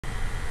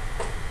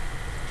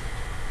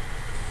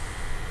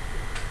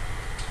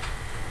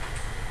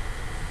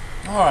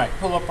Alright,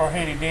 pull up our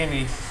handy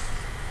dandy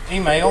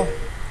email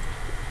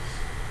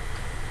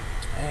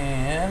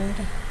and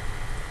move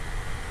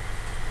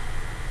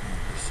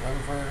this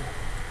over.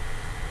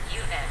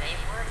 You have a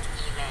work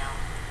email.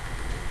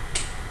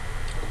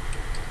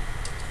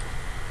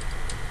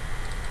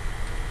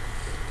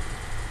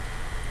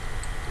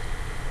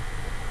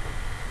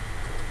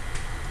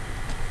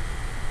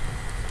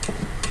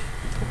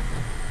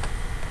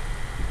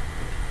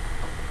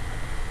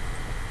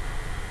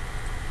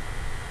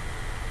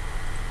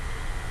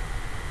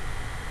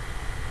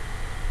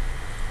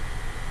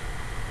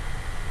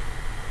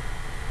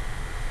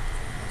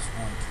 That's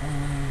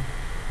 120.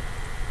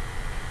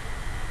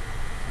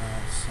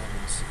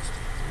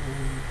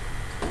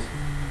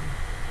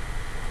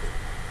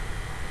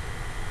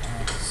 763.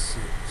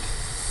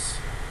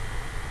 56.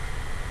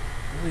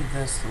 I believe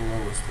that's the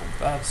lowest one.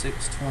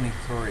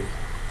 5623.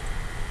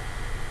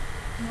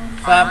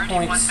 Priority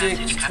one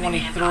message coming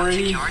in onto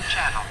 5.623 your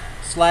channel.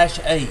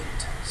 /8.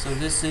 So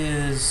this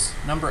is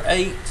number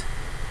 8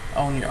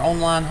 on your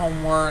online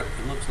homework.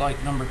 It looks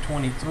like number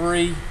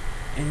 23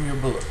 in your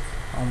book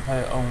on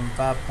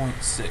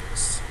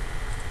 5.6.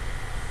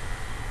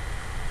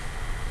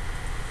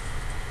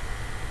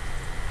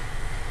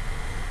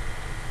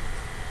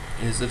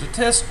 Is it a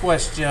test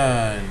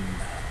question?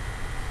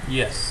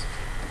 Yes,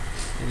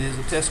 it is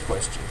a test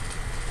question.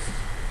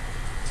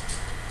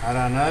 How do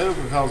I know?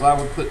 Because I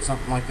would put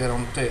something like that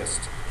on the test.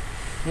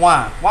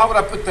 Why? Why would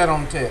I put that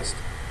on the test?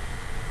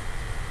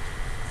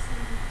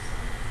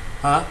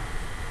 Huh?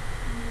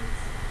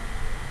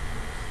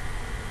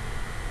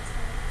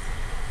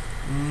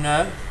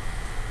 No.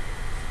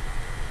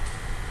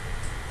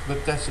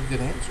 But that's a good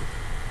answer.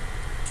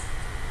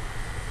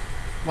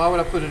 Why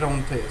would I put it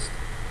on the test?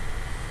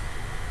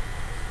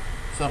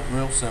 Something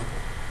real simple.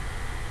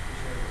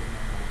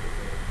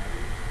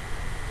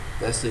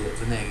 That's it,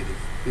 the negative.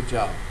 Good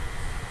job.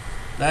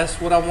 That's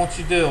what I want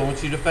you to do. I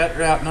want you to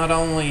factor out not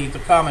only the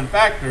common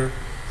factor,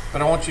 but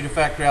I want you to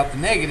factor out the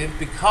negative,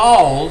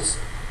 because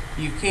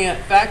you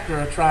can't factor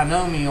a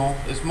trinomial.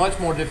 It's much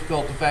more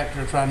difficult to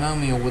factor a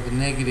trinomial with a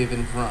negative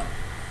in front.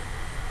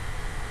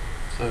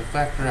 So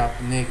factor out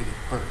the negative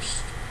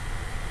first.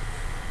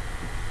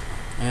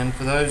 And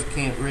for those who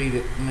can't read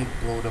it, let me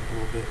blow it up a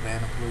little bit,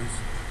 Vanna, please.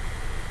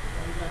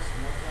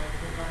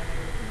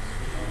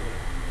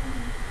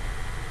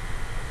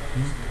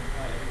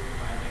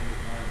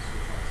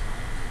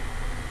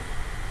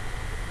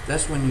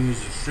 That's when you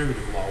use the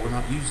distributive law. We're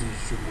not using the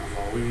distributive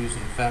law. We're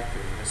using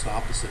factoring. That's the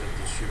opposite of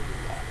the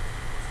distributive law.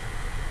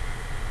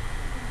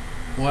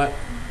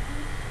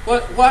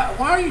 What?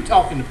 Why are you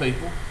talking to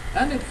people?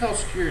 I need to call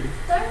security.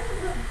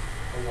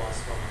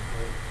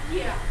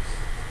 Yeah.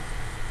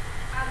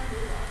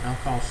 I'll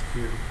call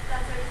security.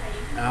 That's okay.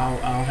 You can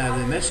I'll have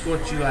them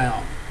escort you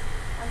out.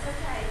 That's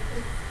okay.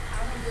 'Cause I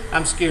don't do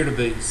I'm scared of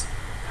bees.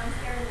 I'm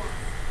scared of ones.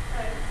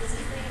 So this is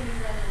the thing you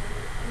rather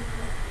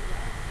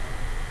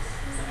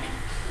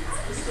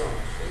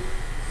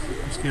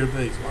I'm scared of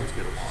bees. Well, I'm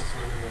scared of wasps.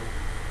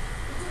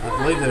 I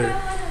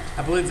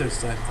believe they're the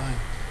same thing.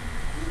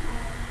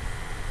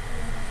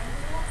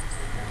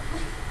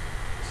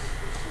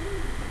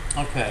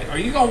 Okay, are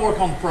you gonna work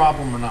on the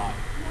problem or not? No,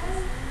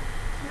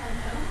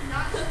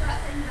 not just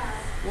that thing bad.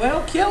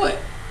 Well, kill it.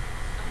 I'm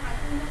not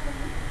doing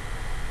nothing.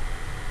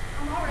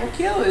 I'm already. Well,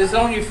 kill it. It's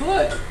on your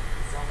foot.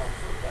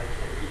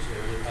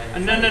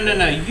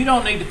 No. You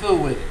don't need to fool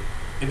with it.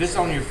 If it's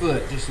on your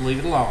foot, just leave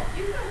it alone.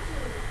 You go to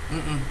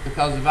it.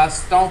 Because if I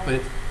stomp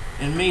it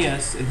and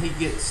miss and he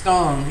gets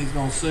stung, he's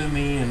gonna sue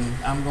me and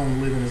I'm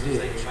gonna live in a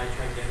ditch.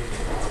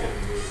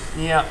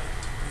 Yeah,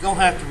 you're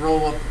gonna have to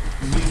roll up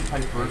a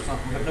newspaper or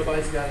something, but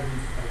nobody's got a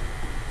newspaper.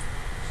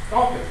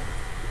 Stomp it.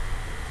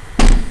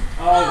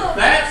 Oh,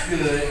 that's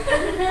good.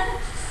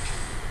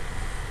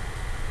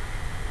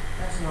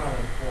 That's not a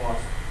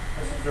wasp.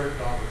 That's a dirt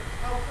dauber.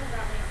 Oh, 'cause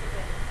that makes it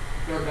better.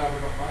 Dirt dauber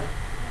don't bite.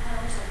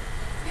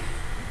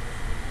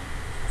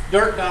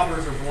 Dirt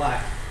daubers are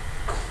black.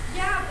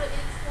 Yeah, but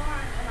it's fun,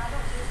 and I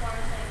don't do fun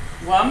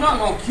things. Well, I'm not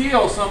gonna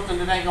kill something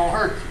that ain't gonna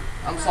hurt you.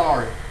 I'm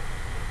sorry. It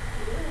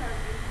will hurt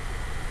you.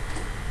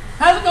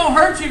 How's it gonna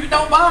hurt you if it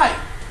don't bite?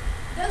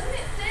 Doesn't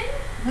it sting?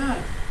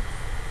 No.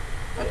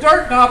 A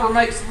dirt dauber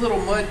makes little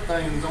mud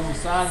things on the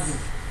sides of.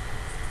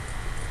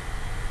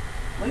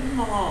 Leave them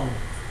alone.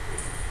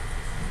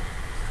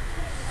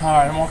 All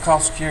right, I'm gonna call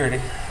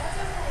security.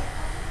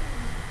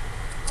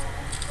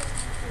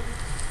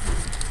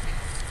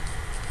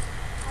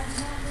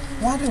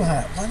 Why do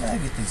I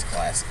get these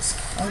classes?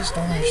 I just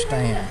don't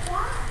understand.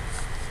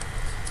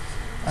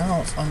 I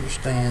don't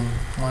understand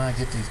why I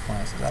get these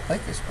classes. I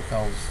think it's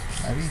because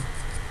maybe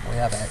the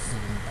way I've acted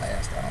in the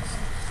past. I don't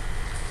know.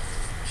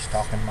 Just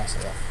talking to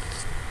myself.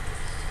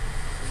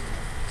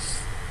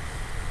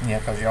 Yeah,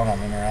 because y'all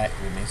don't interact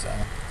with me, so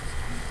I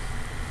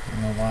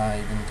don't know why I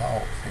even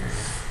talk, period.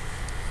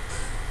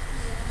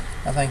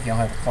 I think y'all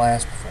have a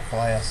class before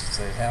class that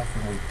says, how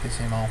can we piss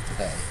him off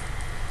today?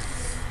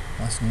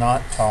 Let's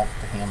not talk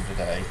to him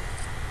today.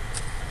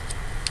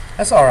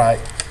 That's alright.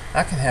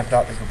 I can have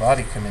Dr.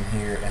 Gabati come in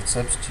here and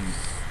substitute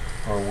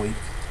for a week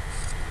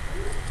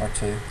or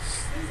two.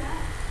 Who's that?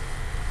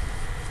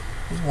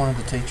 He's one of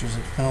the teachers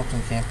at the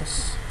Pendleton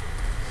campus.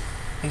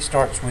 He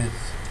starts with,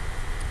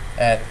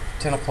 at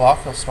 10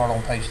 o'clock, he'll start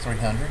on page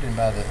 300, and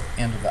by the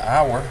end of the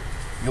hour,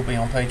 you'll be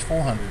on page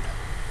 400. How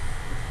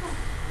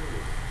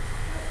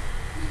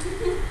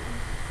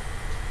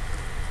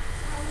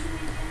was your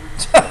weekend?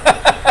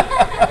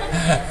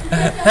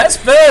 That's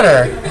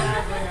better.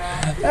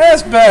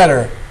 That's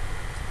better.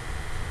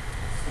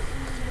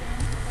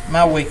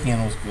 My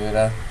weekend was good.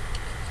 I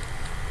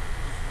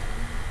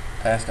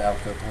passed out a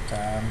couple of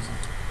times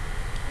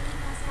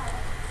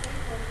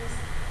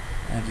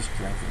and just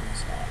drinking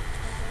this lot.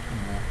 You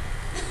know,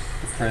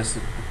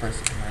 depressive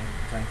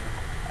drinker,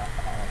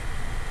 alcoholic.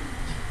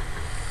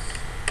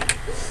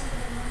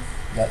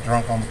 Got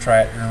drunk on the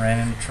tractor and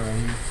ran into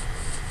trees.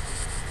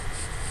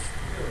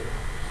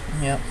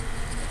 Yep.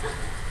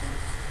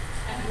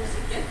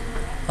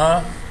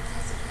 Huh?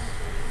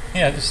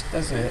 Yeah, just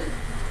that's it.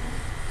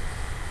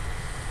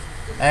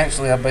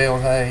 Actually, I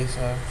baled hay,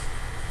 so.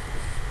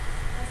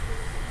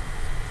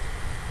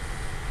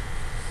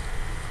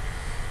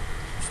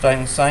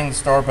 Sang the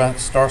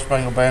Star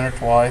Spangled Banner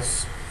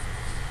twice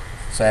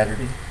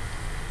Saturday.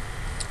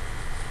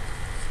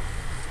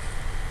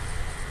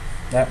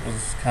 That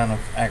was kind of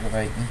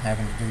aggravating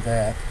having to do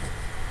that.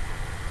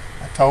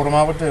 I told him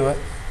I would do it.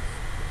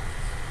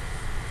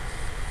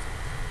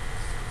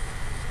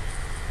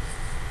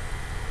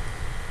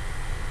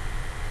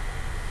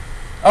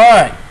 All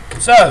right,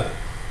 so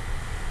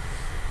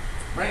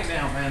bring it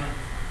down, Vanna,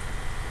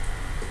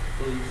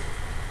 please.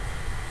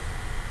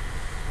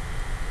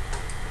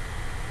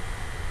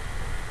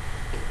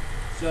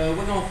 So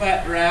we're going to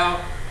factor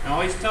out.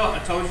 I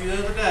told you the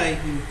other day,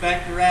 when you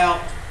factor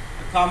out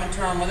a common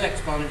term with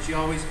exponents, you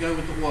always go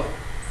with the what?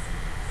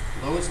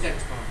 Lowest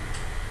exponent.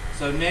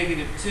 So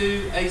negative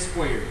 2a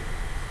squared.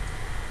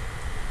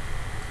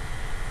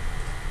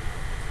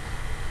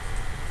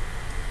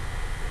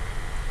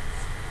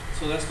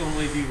 So that's going to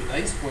leave you with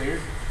a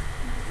squared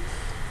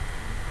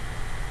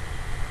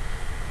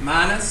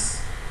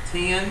minus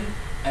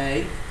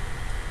 10a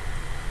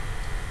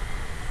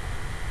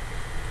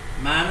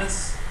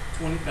minus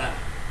 25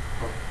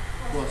 or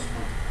plus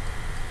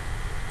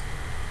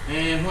 20.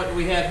 And what do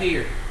we have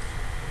here?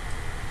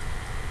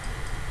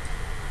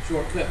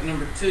 Shortcut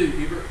number 2,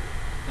 Hubert.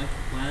 Thank you,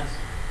 class.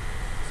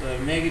 So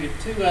negative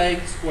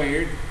 2a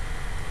squared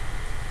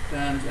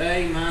times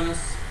a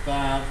minus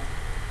 5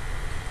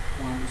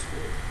 1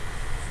 squared.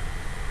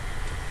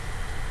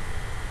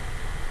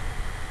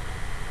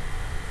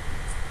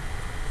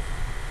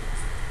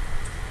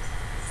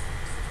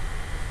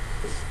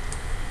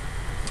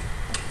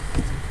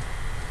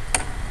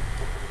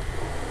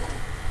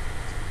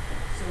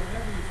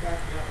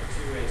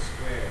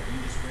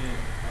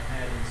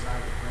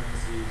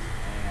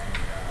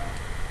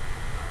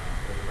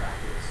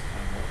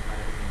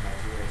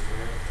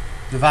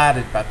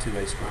 Divided by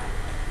 2a squared.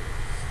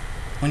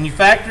 When you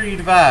factor, you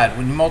divide.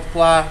 When you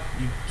multiply,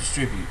 you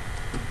distribute.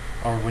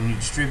 Or when you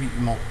distribute,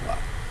 you multiply.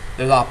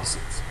 They're the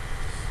opposites.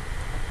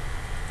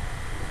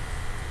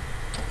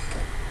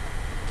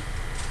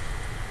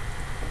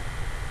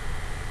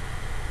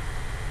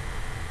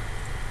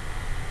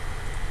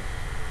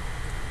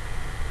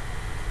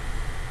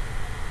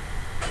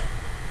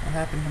 What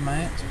happened to my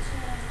answer?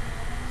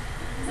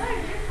 No,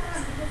 you're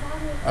fine because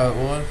I will. Oh, it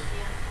was?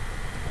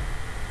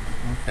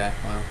 Okay,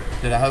 well,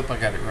 I hope I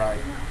got it right?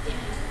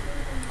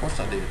 Of course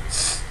I did.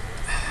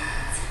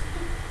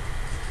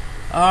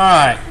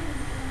 Alright.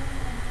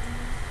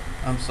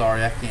 I'm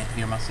sorry, I can't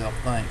hear myself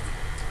think.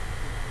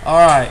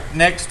 Alright,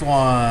 next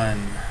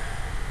one.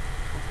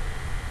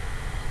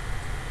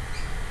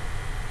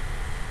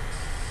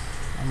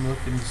 I'm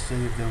looking to see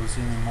if there was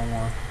any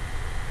more.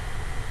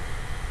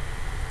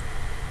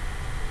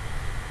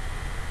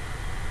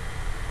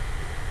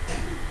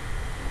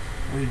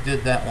 We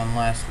did that one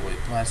last time.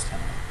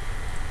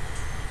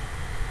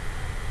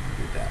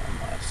 We did that one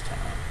last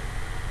time.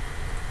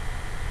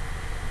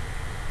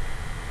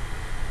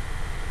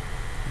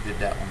 We did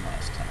that one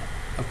last time.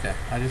 Okay,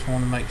 I just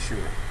want to make sure.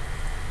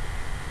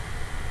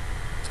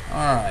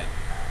 Alright.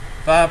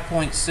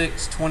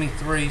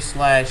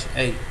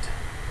 5.623/8.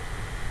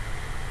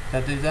 Did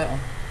I do that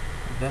one?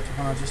 That's the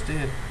one I just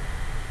did.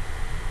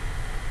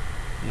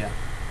 Yeah.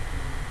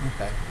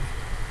 Okay.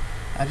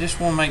 I just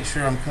want to make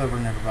sure I'm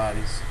covering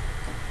everybody's.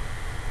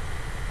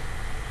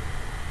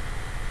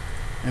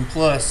 And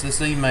plus,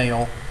 this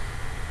email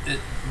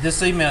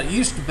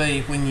used to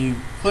be when you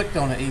clicked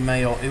on an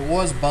email, it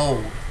was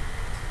bold.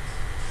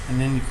 And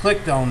then you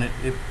clicked on it,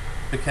 it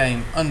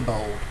became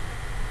unbold.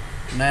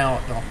 Now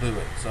it don't do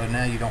it. So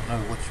now you don't know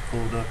what you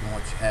pulled up and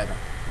what you haven't.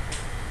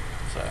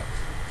 So,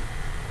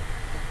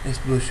 it's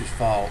Bush's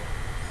fault.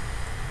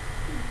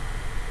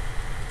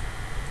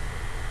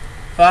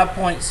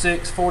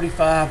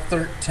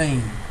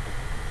 5.64513.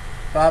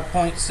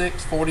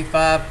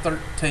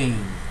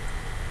 5.64513.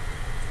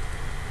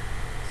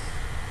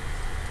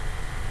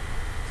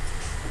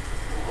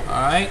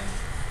 Alright.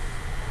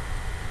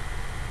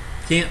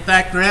 Can't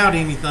factor out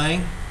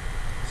anything.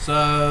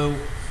 So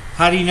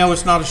How do you know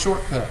it's not a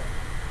shortcut?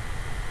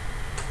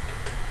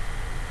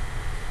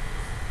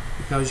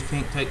 Because you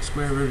can't take the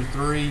square root of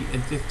 3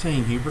 and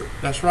 15, Hubert.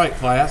 That's right,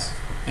 class.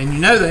 And you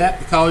know that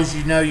because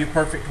you know your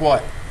perfect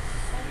what?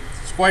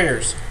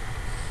 Squares.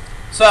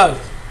 So,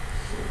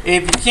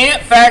 if you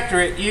can't factor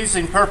it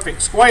using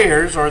perfect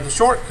squares or the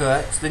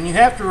shortcuts, then you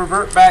have to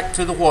revert back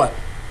to the what?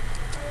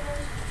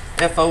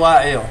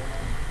 FOIL.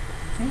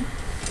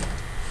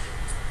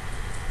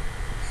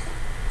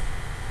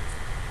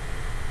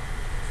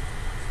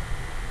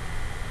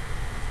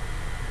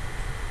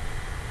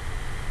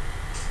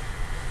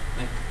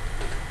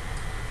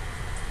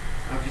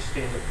 I'll just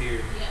stand up here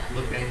and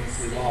look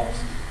aimlessly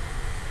lost.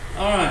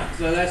 Alright,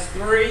 so that's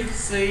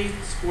 3c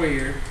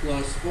squared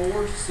plus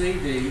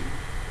 4cd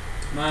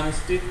minus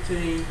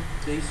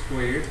 15d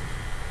squared.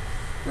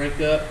 Break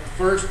up the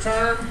first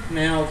term.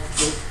 Now,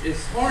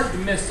 it's hard to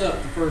mess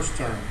up the first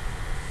term.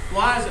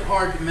 Why is it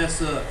hard to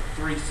mess up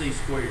 3c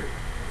squared?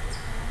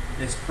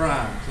 It's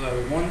prime.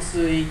 So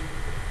 1c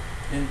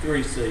and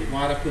 3c.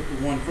 Why'd I put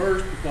the 1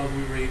 first? Because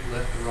we read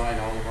left to right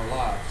all of our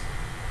lives.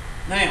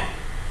 Now,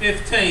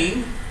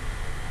 15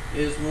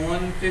 is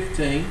 1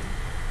 15,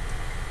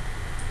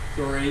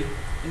 3,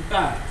 and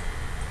 5.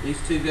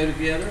 These two go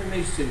together and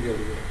these two go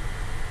together.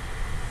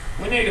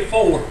 We need a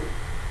 4.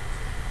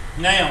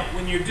 Now,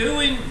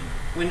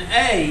 when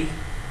A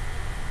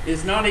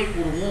is not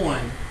equal to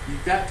 1,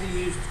 you've got to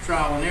use the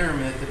trial and error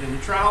method, and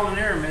the trial and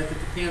error method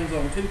depends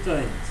on two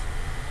things.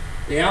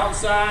 The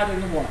outside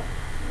and the what?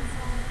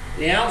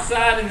 The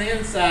outside and the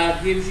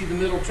inside gives you the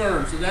middle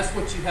term, so that's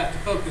what you have to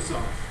focus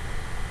on.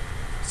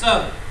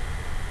 So,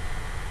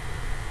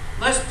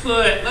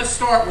 let's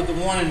start with the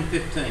 1 and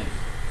 15.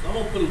 So I'm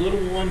going to put a little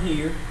 1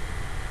 here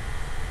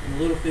and a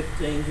little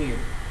 15 here.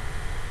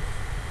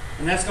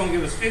 And that's going to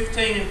give us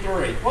 15 and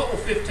 3. What will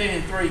 15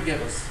 and 3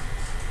 give us?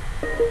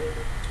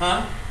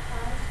 Huh?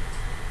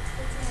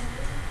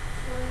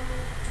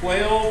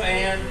 12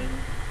 and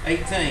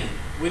 18.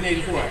 We need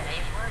You what? have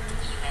a work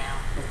email.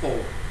 A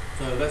 4.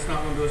 So that's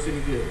not going to do us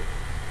any good.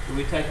 So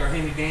we take our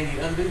handy dandy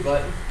undo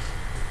button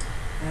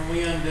and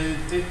we undo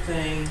the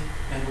 15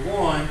 and the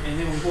 1, and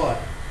then we what?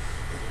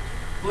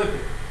 Flip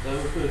it. So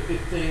we put a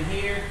 15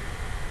 here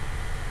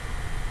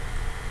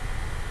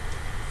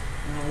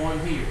and a 1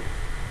 here.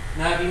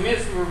 Now, if you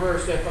missed the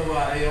reverse FOIL,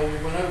 we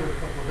went over it a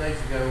couple of days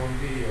ago on the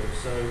video,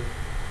 so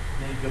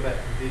you need to go back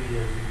to the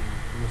video if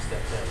you missed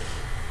that day.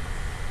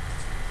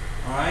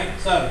 Alright,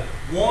 so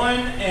 1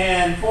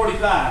 and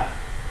 45.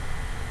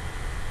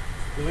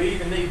 Do we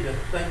even need to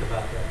think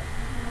about that?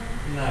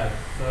 No.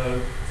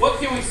 So, what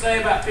can we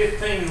say about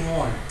 15 and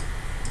 1?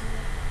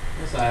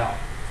 It's out.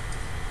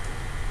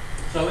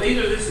 So,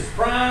 either this is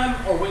prime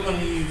or we're going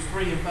to use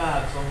 3 and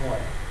 5 some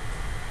way.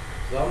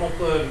 So, I'm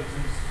going to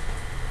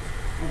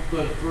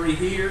put a 3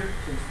 here,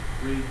 since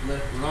read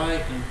left to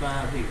right, and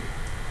 5 here.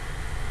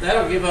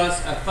 That'll give us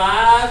a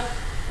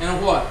 5 and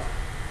a what?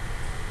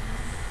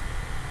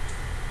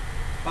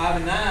 5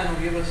 and 9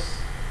 will give us,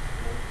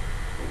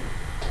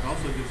 it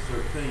also gives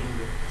 13,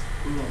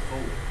 but we want 4.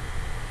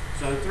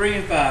 So 3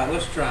 and 5,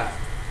 let's try it.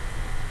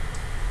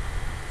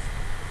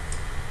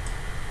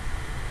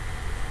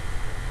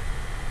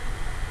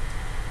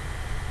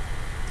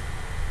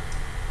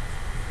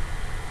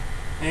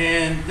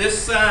 And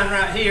this sign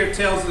right here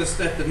tells us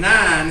that the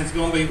 9 is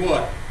going to be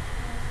what?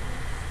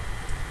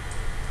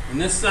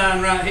 And this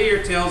sign right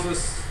here tells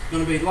us it's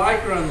going to be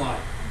like or unlike.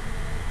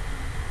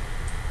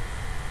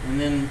 And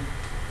then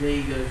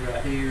D goes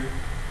right here,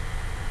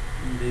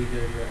 and D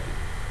goes right here.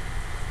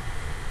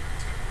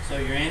 So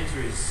your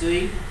answer is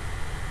C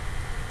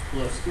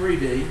plus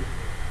 3D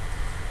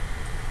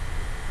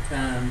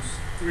times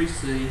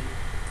 3C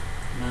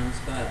minus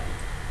 5D.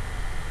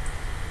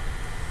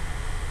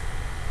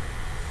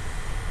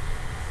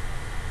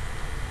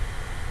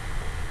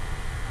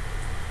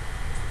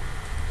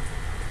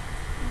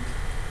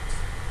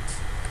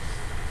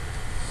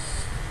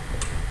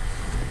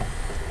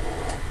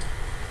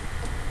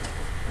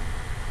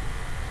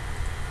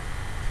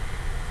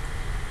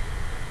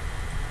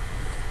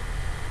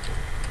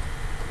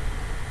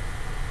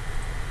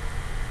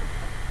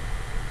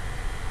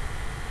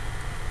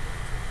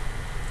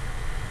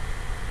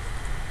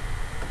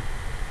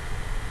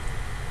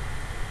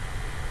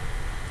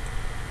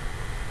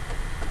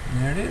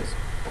 There it is.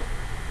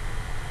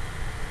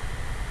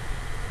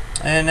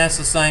 And that's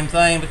the same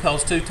thing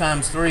because 2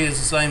 times 3 is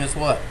the same as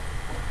what?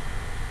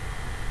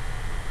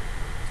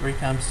 3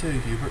 times 2,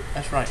 Hubert.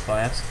 That's right,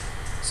 class.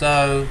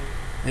 So,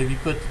 if you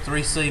put the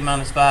 3c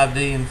minus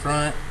 5d in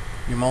front,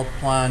 you're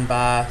multiplying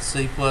by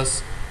c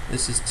plus,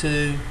 this is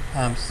 2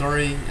 times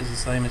 3 is the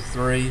same as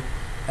 3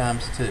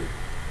 times 2.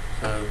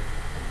 So,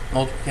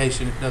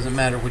 multiplication, it doesn't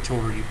matter which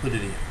order you put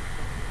it in.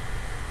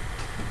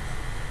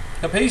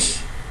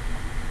 Capiche?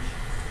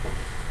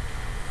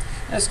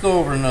 Let's go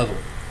over another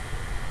one,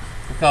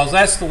 because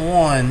that's the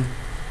one,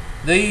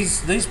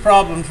 these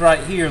problems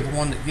right here are the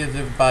one that gives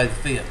everybody the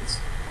fits.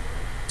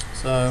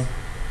 So,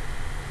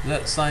 is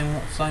that the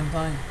same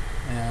thing?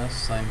 Yeah, that's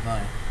the same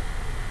thing.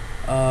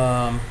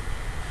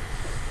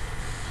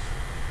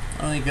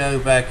 Let me go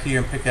back here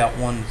and pick out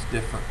one that's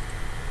different.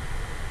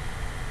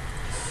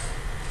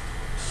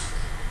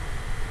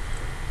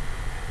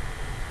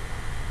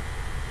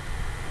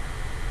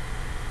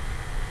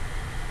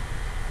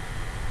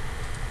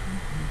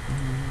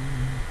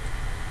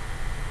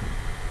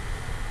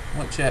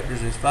 What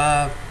chapters is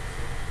 5?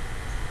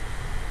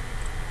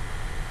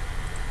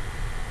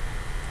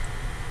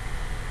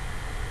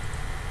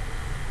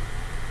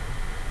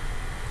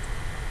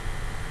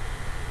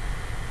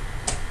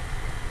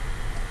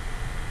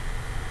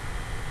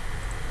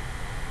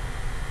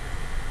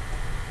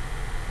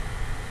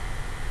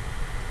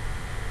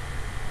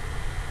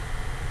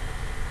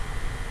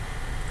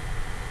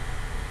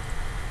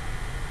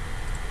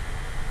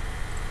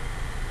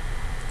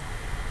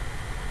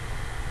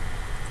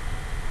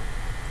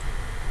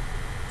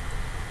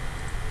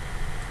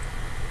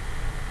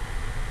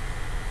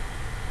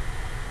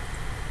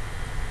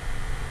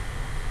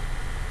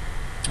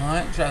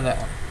 Alright, try that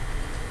one.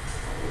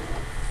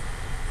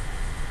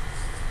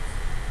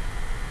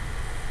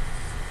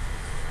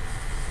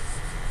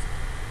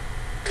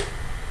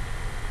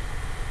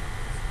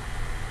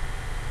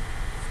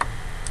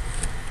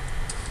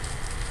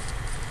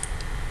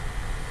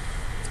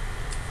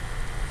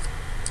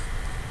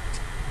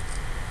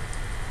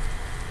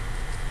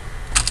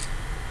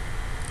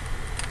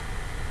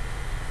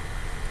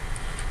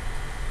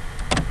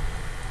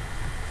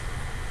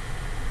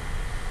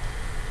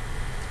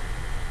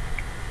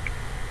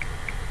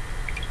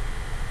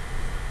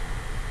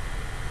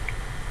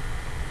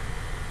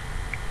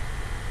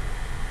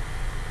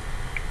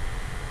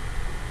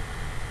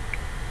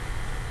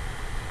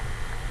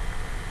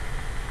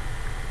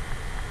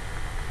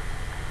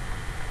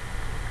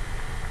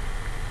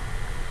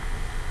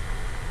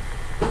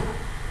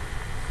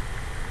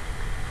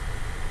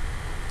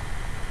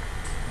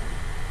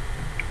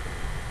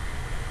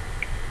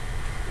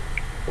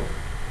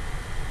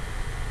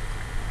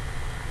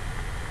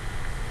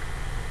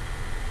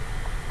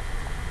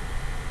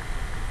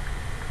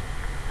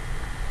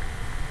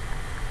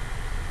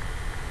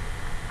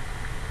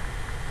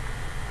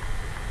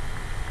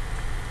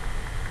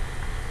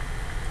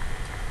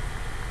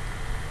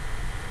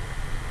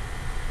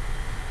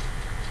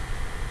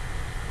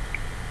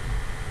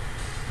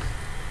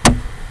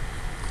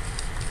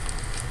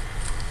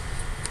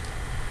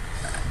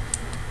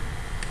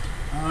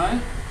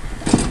 Alright.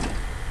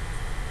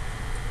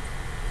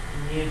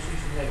 And yes, you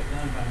should have it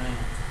done by now.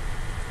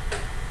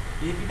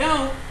 If you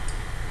don't,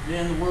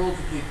 then the world's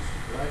against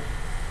you, right?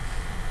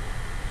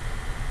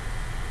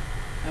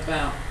 How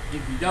about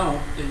if you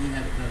don't, then you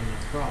haven't done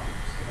enough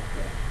problems like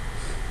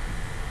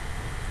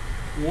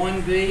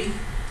that. 1b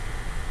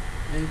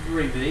and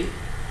 3b.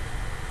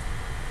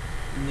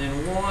 And then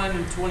 1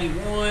 and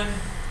 21,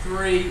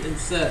 3 and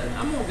 7.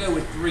 I'm going to go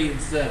with 3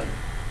 and 7.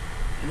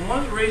 And one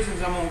of the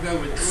reasons I'm going to go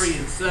with 3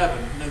 and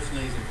 7, no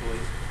sneezing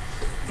please.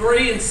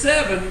 3 and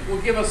 7 will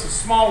give us a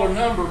smaller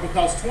number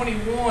because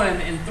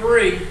 21 and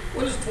 3,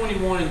 what does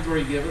 21 and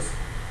 3 give us?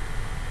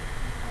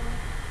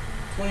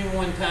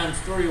 21 times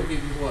 3 will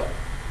give you what?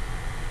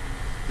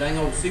 Dang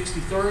old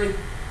 63?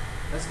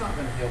 That's not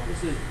going to help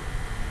us, is it?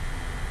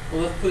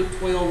 Well, let's put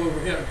 12 over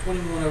here,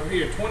 21 over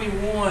here.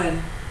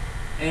 21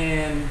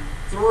 and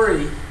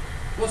 3,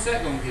 what's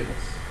that going to give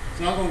us?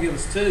 It's not going to give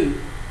us 2.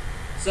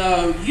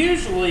 So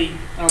usually,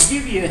 I'll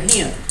give you a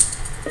hint.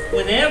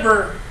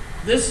 Whenever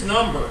this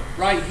number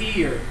right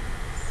here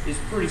is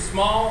pretty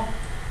small,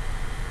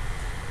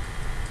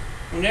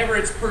 whenever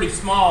it's pretty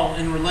small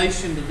in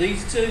relation to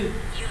these two,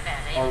 You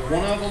have a or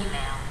one of them,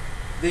 email.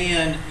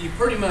 then you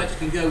pretty much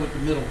can go with the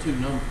middle two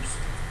numbers.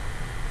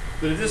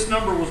 But if this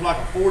number was like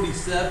a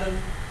 47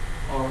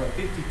 or a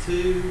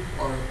 52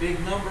 or a big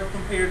number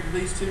compared to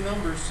these two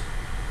numbers,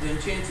 then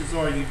chances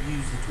are you'd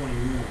use the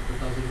 21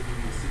 because it'll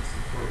give you a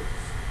 63.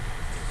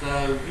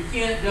 So you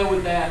can't go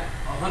with that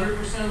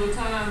 100% of the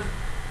time,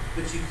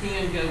 but you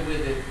can go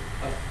with it,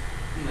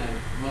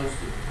 most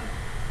of the time.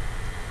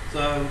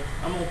 So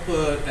I'm going to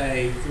put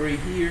a 3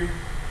 here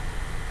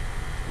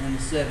and a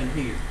 7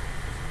 here.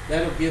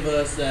 That'll give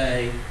us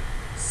a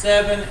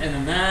 7 and a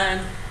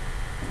 9.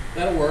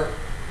 That'll work.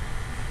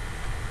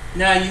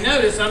 Now you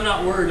notice I'm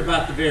not worried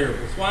about the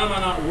variables. Why am I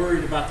not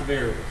worried about the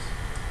variables?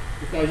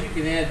 Because you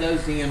can add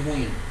those in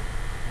when?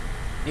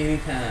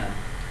 Anytime.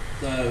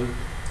 So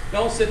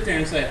don't sit there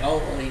and say, oh,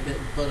 well, he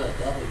didn't put a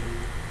W.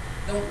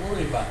 Don't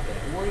worry about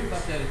that. Worry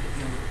about that at the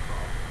end of the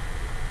problem.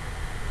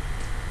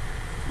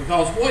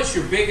 Because what's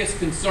your biggest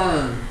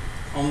concern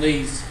on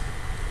these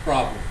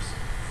problems?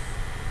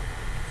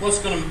 What's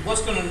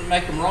gonna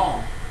make them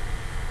wrong?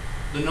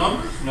 The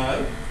numbers?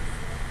 No.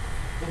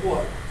 The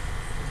what?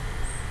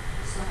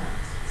 The signs.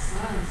 The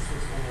signs is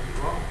what's gonna make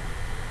it wrong.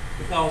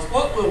 Because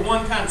what will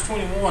 1 times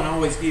 21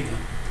 always give you?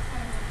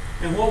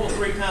 And what will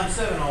 3 times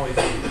 7 always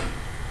give you?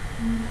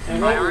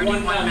 And what will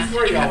 1 times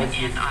 3 always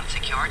give you?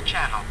 Unsecured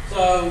channel.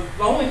 So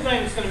the only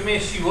thing that's going to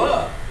mess you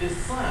up is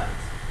the signs.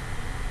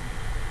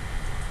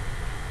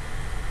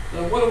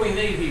 So what do we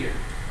need here?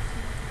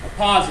 A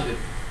positive.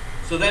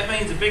 So that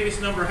means the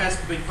biggest number has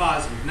to be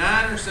positive.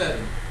 9 or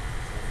 7?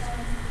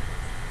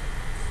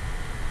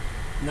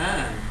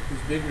 9 is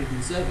bigger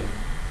than 7.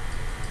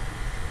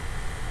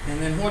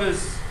 And then what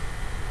is,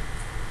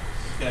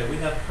 okay, we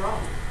have a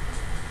problem.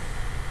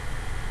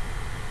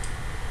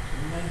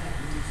 We may have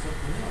to use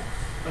something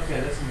else. Okay,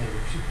 that's a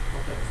negative. Shoot,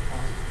 thought that was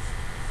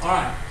positive.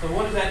 Alright, so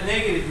what does that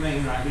negative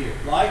mean right here?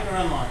 Like or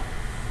unlike?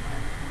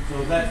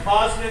 So if that's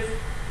positive,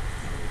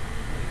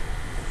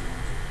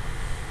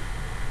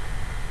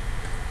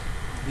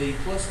 B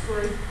plus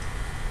 3.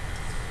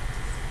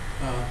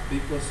 B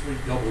plus 3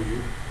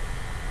 W.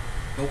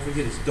 Don't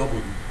forget it's W.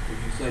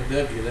 If you say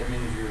W, that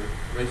means you're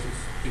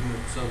racist,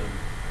 ignorant Southern.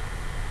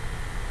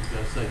 You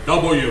gotta say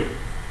W.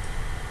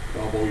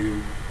 W.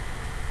 You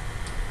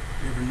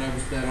ever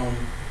notice that on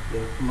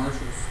the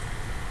commercials?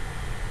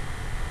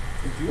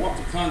 If you want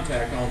to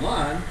contact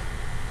online,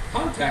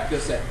 contact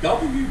us at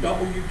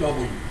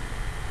www.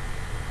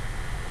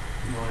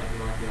 You know, acting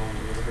like y'all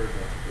never heard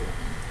that before.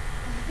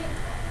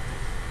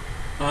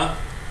 Huh?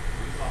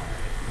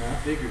 No, I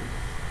figured.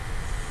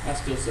 I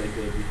still say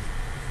W.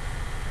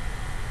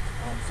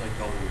 I don't say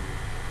W.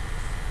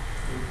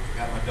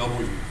 Got my W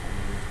on here.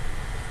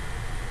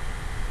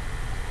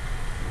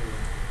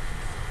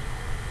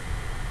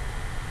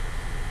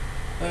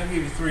 I'll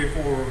give you 3 or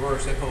 4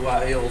 reverse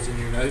FOILs in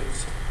your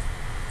notes.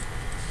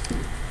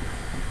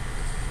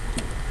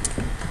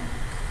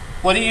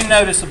 What do you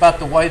notice about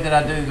the way that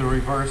I do the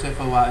reverse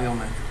FOIL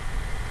method?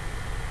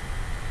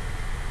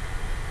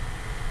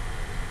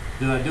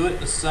 Do I do it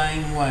the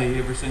same way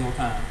every single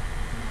time?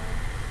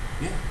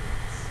 Yeah.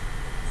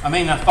 I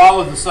mean, I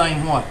follow the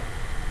same what?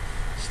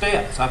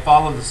 Steps. I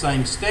follow the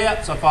same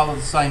steps. I follow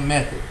the same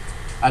method.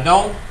 I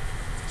don't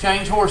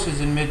change horses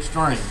in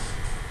midstream.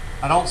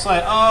 I don't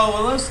say, oh,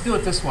 well, let's do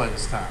it this way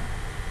this time.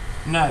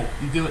 No,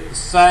 you do it the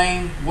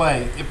same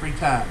way every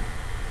time.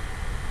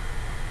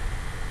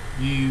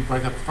 You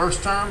break up the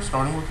first term,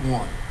 starting with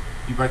 1.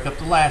 You break up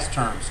the last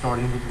term,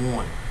 starting with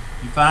 1.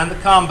 You find the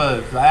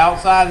combos, the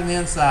outside and the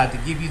inside, to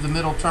give you the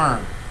middle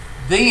term.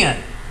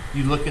 Then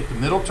you look at the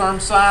middle term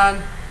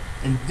sign,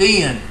 and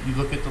then you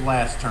look at the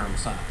last term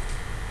sign.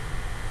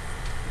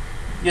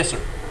 Yes, sir?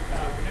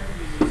 Whenever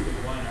you use the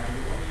 1, are you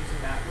only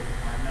using that with the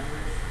prime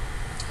numbers?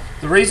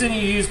 The reason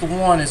you use the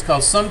 1 is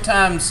because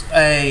sometimes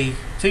a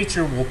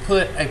teacher will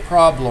put a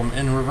problem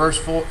in reverse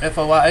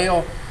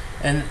FOIL,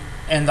 and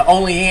the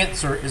only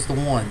answer is the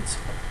 1s.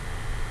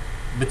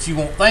 But you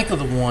won't think of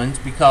the 1s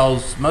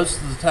because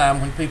most of the time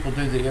when people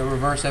do the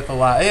reverse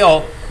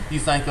FOIL, you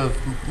think of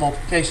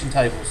multiplication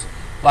tables.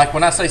 Like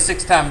when I say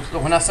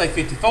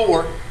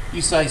 54,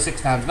 you say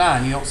 6 times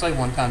 9. You don't say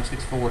 1 times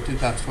 54, 2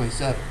 times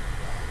 27.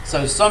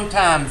 So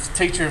sometimes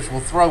teachers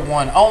will throw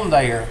 1 on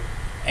there,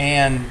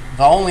 and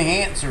the only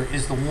answer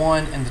is the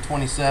 1 and the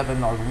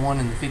 27 or the 1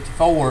 and the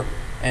 54,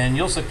 and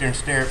you'll sit there and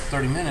stare for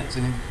 30 minutes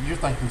and you're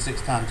thinking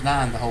 6 times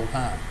 9 the whole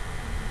time.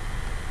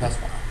 That's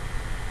why.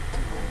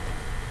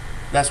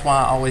 That's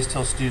why I always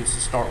tell students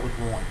to start with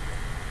 1.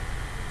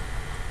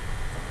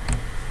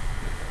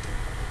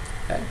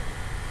 Okay.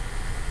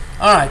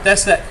 All right,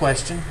 that's that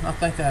question. I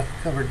think I've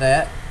covered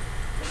that.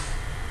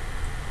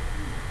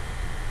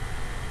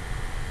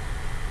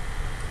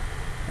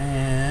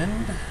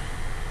 And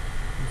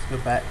let's go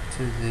back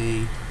to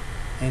the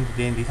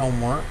handy-dandy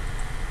homework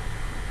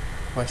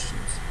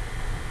questions.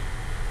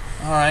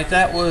 All right,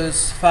 that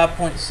was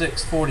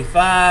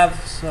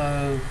 5.645.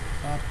 So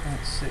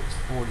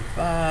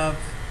 5.645.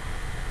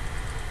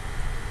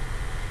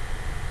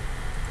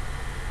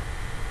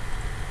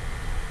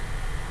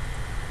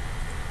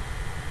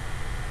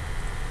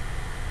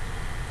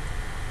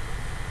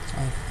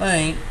 I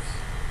think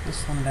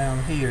this one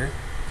down here,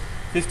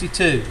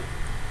 52.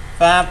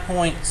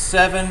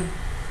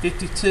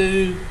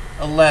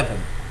 5.75211.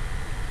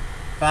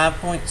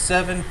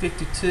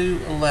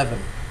 5.75211.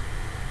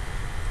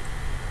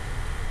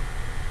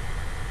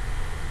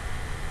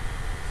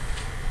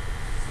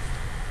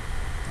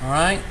 All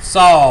right,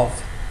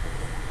 solve.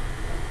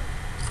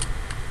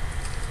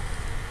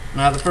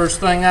 Now the first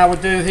thing I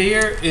would do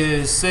here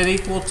is set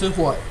equal to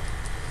what?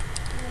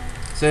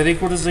 Set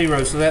equal to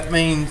 0. So that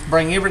means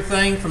bring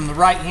everything from the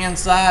right hand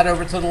side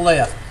over to the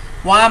left.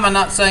 Why am I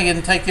not saying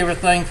take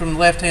everything from the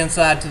left hand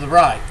side to the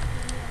right?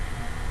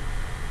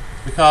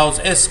 Because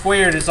s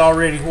squared is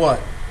already what?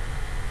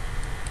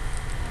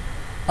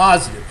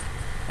 Positive.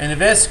 And if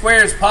s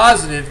squared is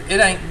positive, it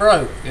ain't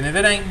broke. And if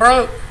it ain't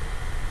broke,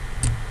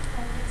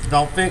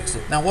 don't fix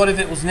it. Now what if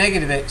it was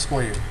negative x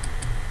squared?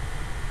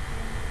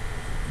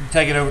 You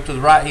take it over to the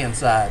right hand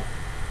side,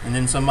 and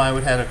then somebody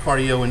would have a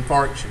cardio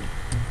infarction.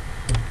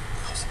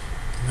 Because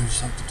move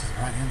something to the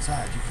right hand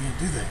side. You can't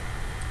do that.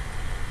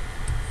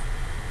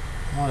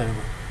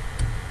 Whatever.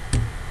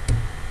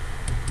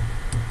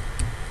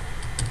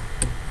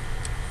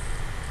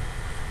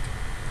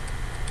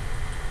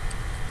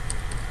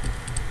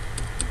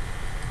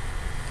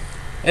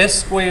 S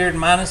squared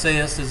minus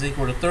s is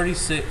equal to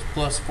 36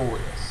 plus 4s.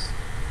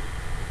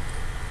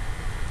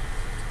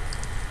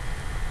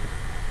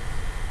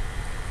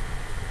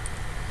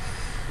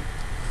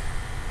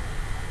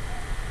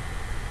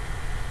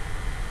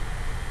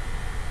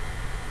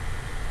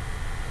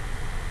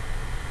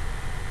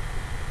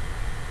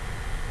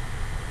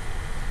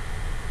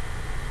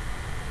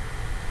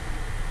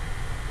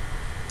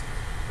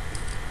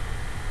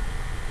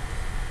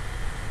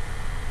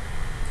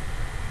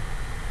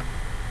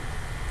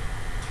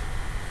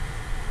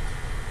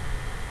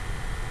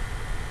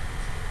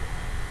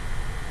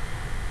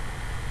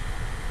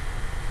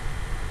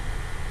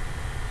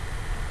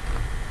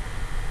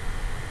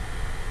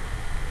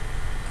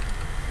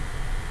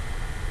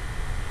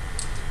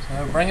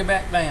 No, bring it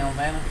back down,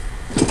 Vanna.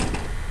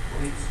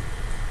 Please.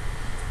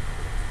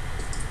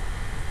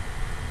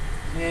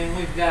 And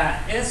we've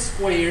got s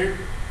squared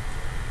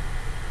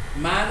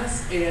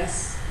minus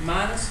s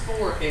minus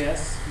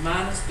 4s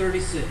minus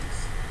 36.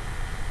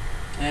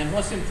 And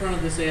what's in front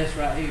of this s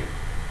right here?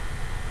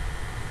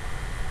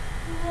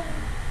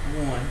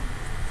 1.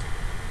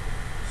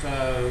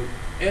 So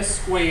s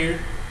squared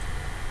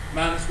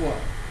minus what?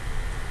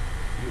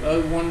 You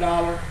owe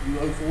 $1, you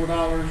owe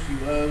 $4,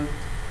 you owe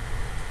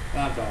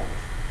 $5.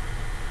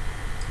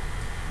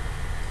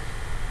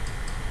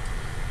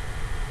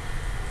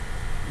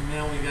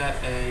 Now we got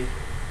a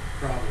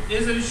problem.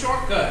 Is it a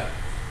shortcut?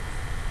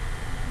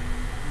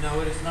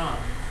 No, it is not.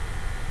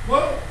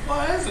 Well,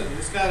 why is it?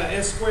 It's got an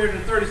s squared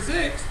and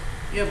 36.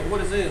 Yeah, but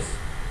what is this?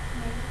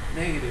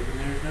 Negative, and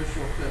there's no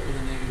shortcut with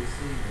a negative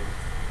c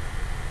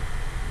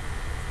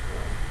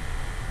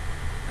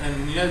there.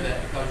 And you know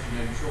that because you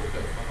know your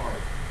shortcuts by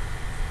heart.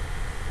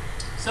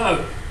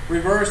 So,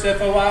 reverse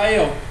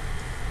FOIL.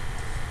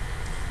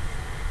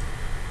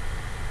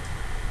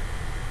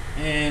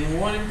 And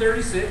 1 and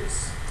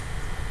 36.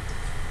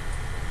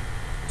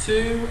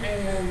 2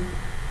 and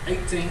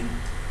 18.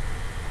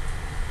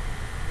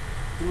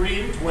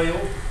 3 and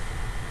 12.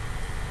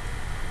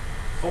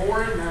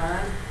 4 and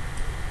 9.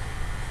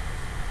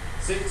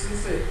 6 and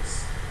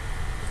 6.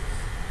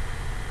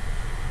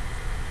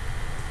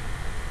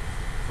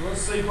 So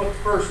let's see what the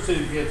first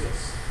two gives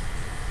us.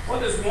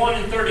 What does 1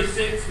 and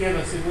 36 give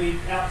us if we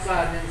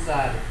outside and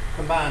inside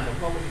combined them?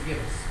 What would it give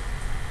us?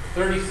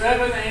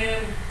 37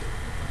 and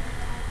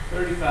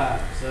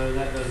 35. So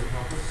that doesn't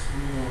help us.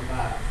 We want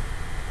 5.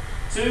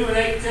 2 and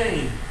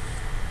 18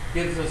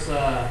 gives us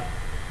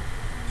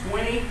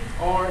 20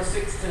 or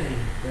 16.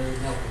 Doesn't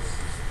help us.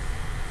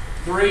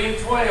 3 and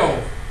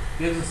 12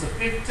 gives us a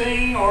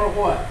 15 or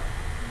what?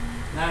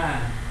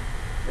 9.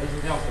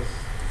 Doesn't help us.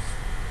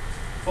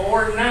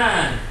 4 and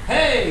 9.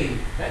 Hey!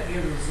 That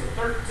gives us a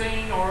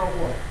 13 or a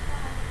what?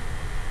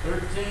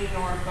 13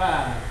 or a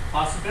 5.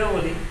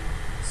 Possibility.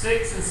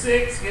 6 and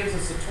 6 gives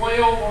us a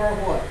 12 or a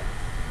what?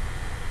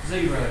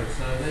 0.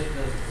 So that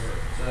doesn't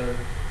work. So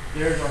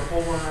there's our 4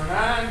 and our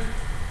 9.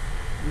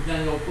 We're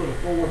then going to put a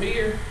 4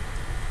 here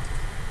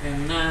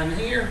and 9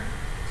 here.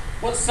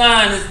 What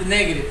sign is the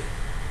negative?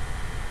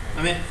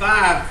 I meant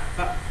 5.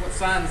 What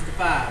sign is the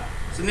 5?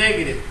 It's a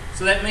negative.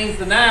 So that means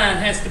the 9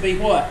 has to be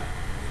what?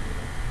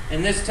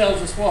 And this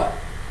tells us what?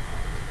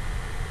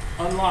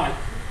 Unlike.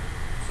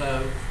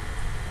 So,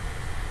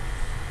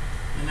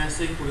 and that's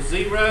equal to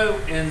 0.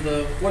 And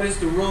what is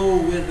the rule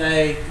with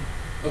a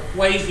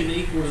equation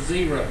equal to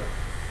 0?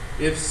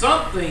 If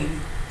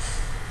something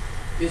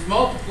is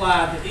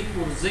multiplied to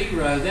equal to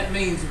 0, that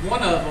means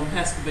one of them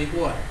has to be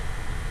what?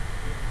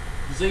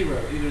 0.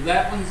 Either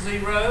that one's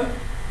 0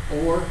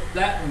 or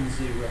that one's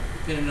 0,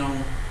 depending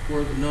on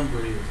where the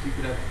number is. You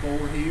could have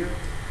 4 here,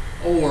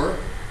 or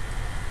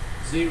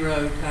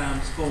 0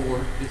 times 4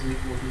 is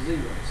equal to 0.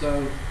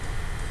 So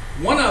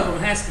one of them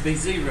has to be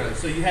 0.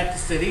 So you have to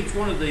set each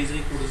one of these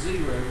equal to 0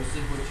 to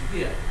see what you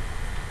get.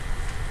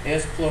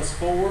 S plus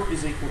 4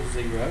 is equal to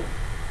 0.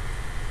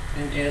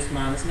 And S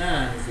minus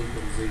 9 is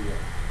equal to 0.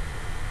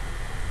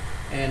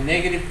 And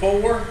negative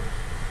 4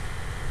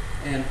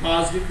 and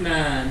positive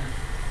 9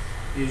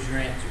 is your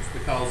answers,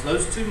 because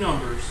those two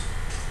numbers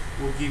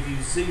will give you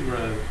 0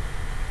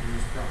 in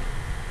this problem.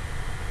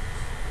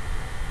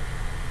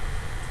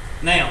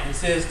 Now, it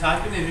says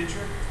type an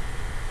integer.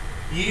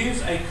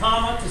 Use a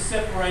comma to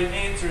separate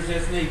answers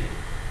as needed.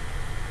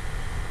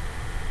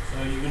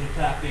 So you're going to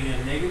type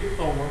in negative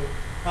 4,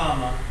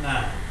 comma,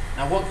 9.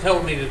 Now, what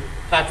told me to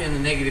type in the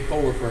negative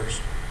 4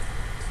 first?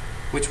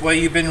 Which way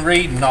you've been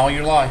reading all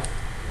your life?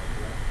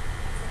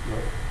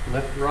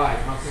 Left to right.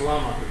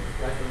 Masalama.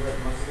 Right to left.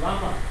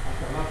 Masalama.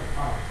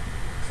 Masalama.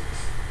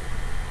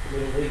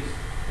 Middle East.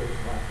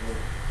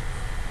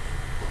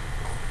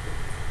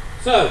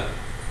 So,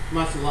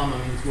 Masalama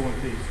means go in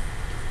peace.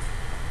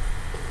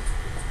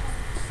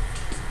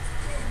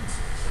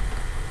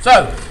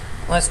 So,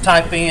 let's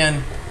type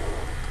in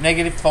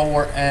negative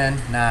 4 and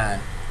 9.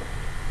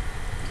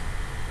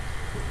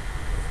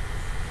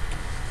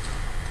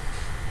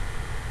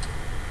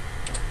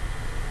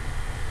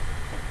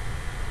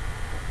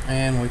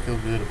 And we feel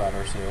good about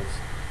ourselves.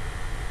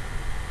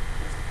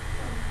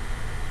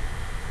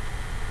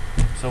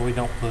 So we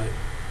don't put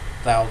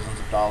thousands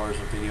of dollars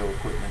of video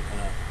equipment in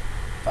a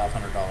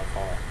 $500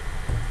 car.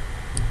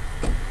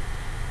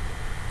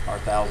 Or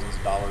thousands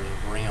of dollars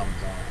of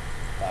rims on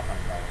a $500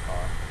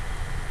 car.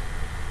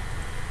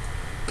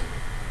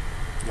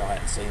 Y'all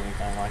hadn't seen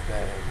anything like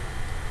that, have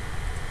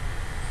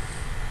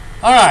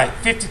you? Alright,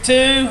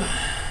 52.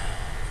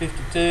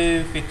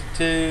 52,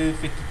 52,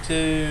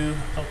 52. I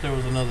thought there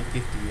was another 50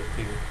 up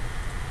here.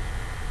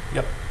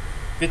 Yep.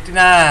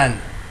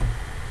 59.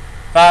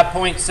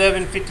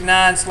 5.7,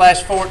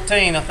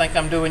 59/14. I think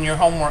I'm doing your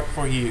homework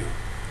for you.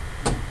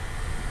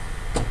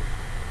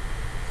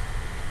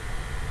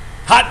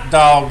 Hot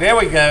dog. There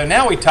we go.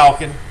 Now we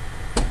talking.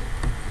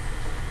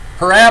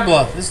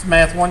 Parabola. This is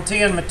Math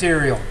 110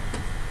 material.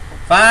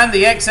 Find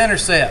the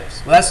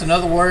x-intercepts. Well, that's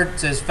another word. It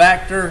says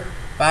factor,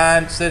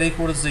 find, set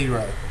equal to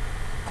 0.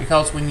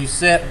 Because when you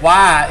set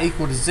y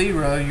equal to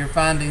 0, you're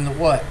finding the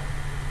what?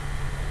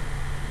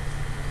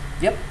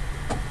 Yep.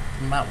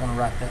 You might want to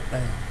write that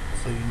down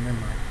so you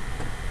remember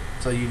it.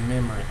 So you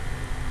remember it.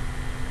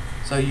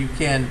 So you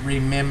can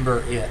remember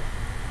it. And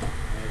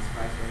it's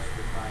vice versa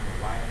to find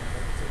the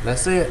y-intercept. So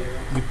That's that's it.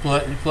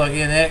 0. You plug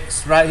in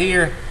x right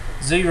here,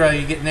 0,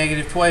 you get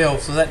negative 12.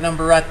 So that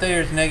number right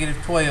there is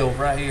negative 12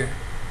 right here.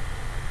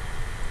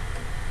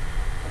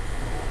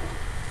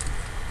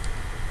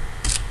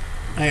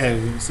 I gotta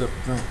go get something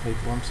to drink,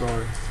 people. I'm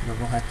sorry. You're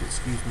gonna have to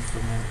excuse me for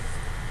a minute.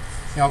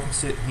 Y'all can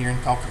sit here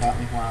and talk about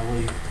me while I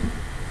leave.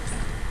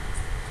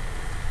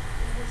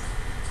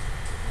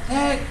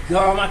 Heck,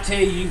 I tell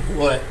you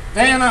what,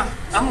 Vanna,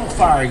 I'm gonna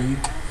fire you.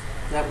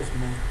 That was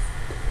me.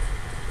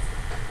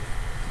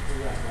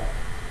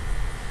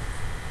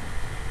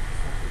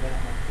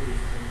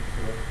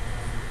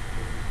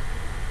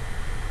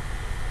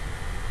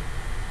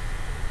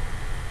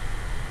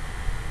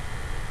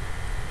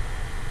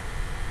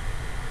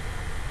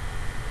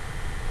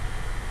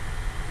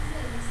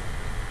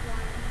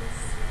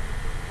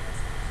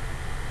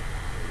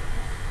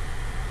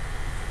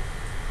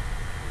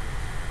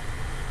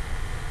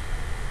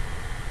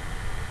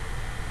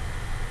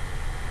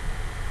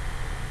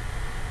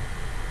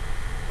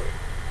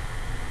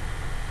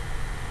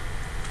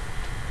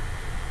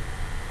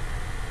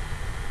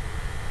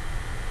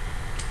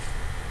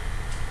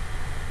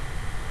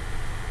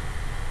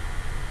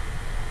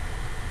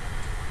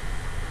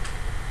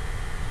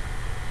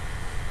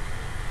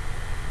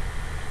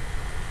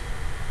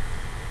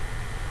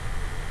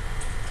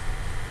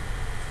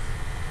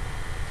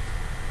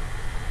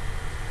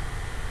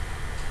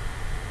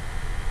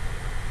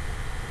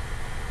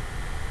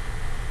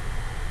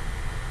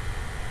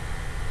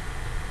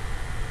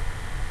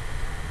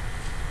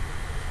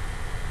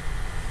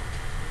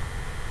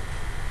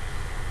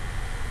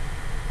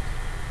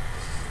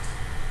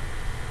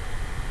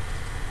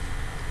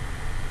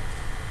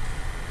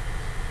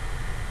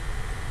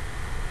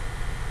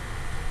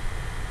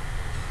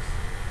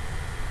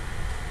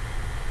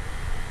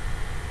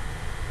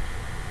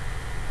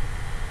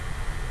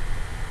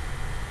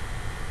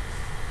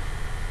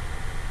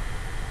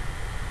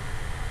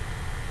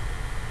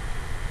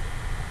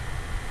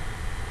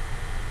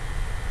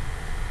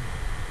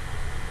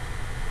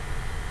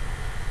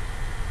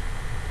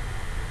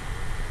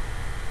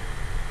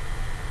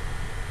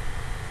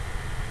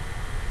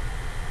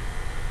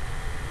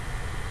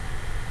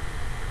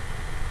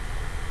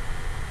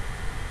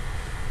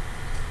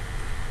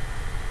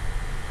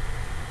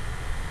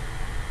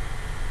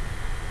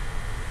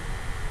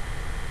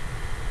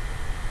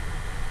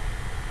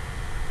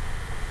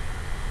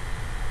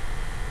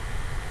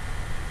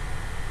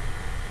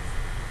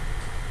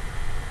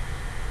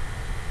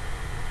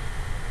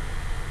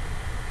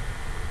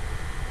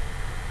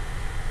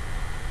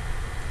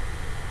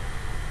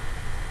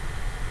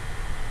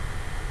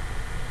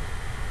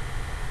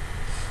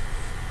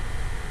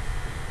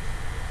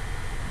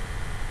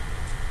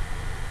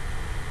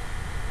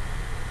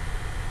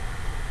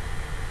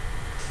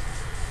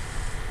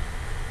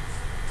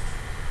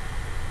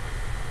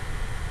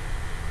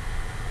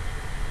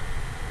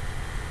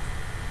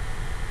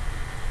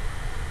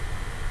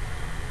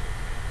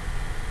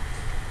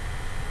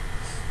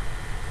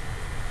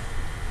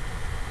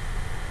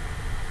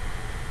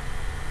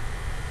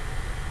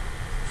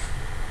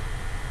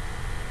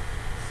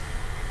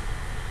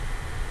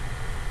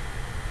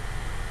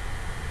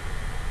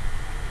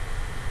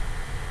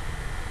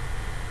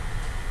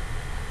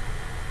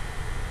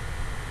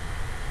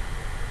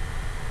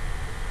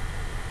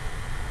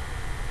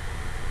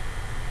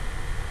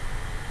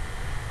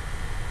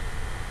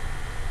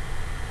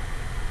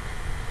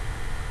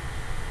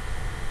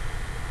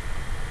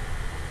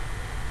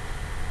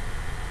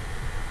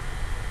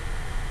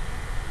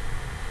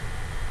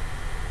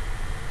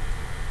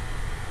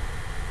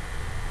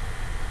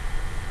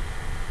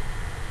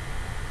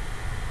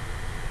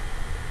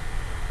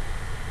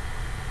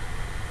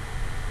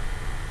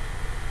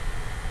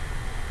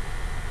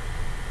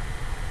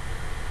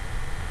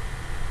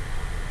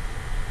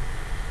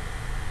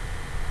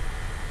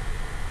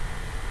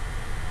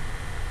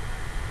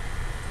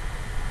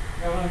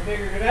 Y'all done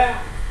figured it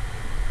out?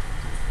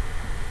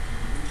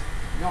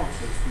 Y'all are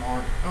so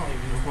smart. I don't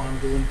even know what I'm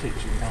doing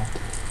teaching y'all.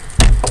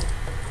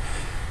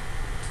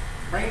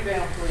 Bring it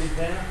down, please,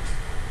 Dana.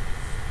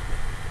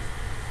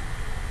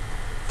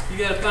 You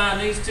got to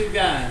find these two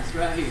guys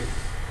right here.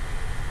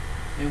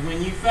 And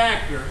when you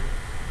factor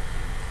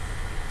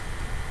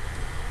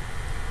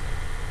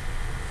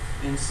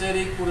and set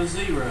equal to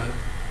 0,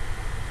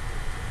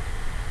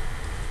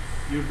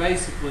 you're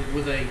basically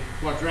with a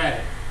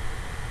quadratic.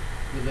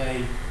 With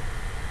a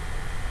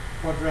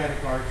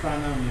quadratic or a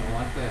trinomial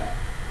like that.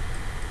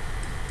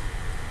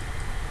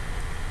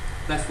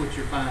 That's what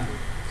you're finding.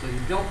 So you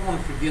don't want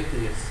to forget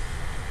this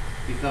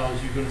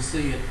because you're going to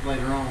see it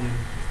later on in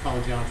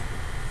college algebra.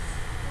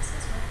 This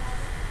is my father.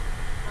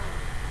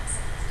 I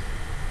sent this to you,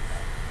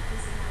 but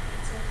this is my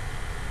answer.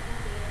 I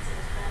don't think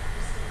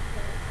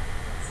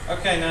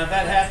Okay, now if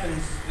that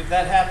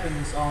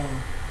happens on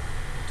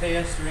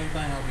tests or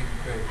anything, I'll give you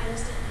credit. I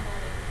just didn't know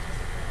that it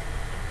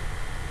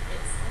was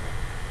just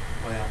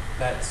a, Well,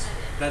 that's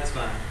it's,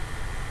 fine.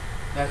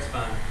 That's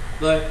fine.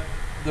 But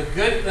the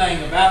good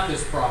thing about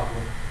this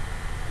problem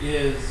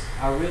is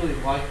I really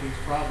like these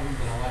problems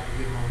and I like to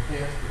get them on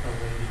test because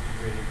they get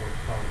you ready for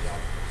college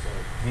algebra. So,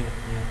 yeah.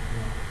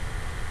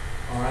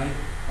 All right.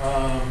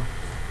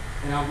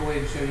 And I'll go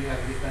ahead and show you how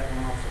to get that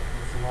one also.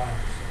 That's the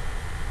y-intercept.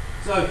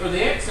 So for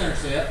the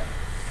x-intercept,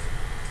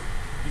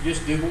 you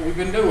just do what we've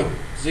been doing.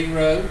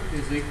 0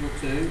 is equal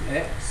to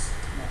x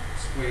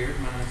squared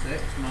minus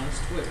x minus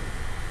 12.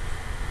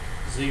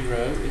 0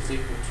 is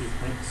equal to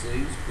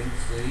parentheses,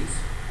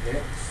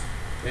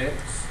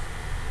 x,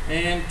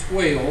 and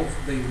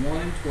 12, be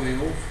 1 and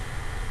 12,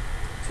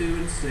 2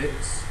 and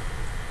 6,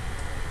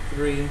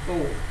 3 and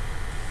 4.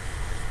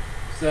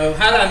 So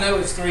how do I know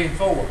it's 3 and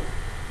 4?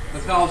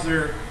 Because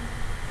they're,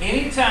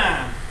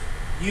 anytime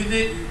you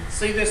didn't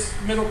see this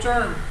middle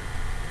term,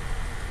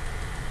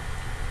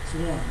 it's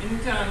 1.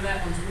 Anytime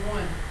that one's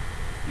 1,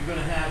 you're going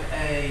to have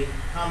a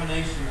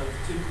combination of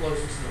the two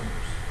closest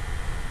numbers.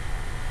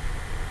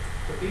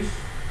 Capiche?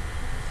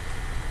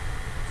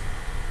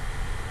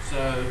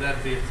 So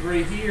that'd be a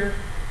 3 here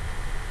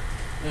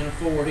and a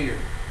 4 here.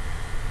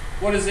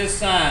 What does this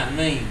sign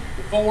mean?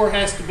 The 4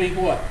 has to be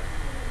what?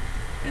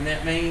 And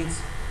that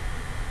means,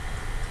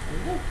 there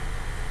we go.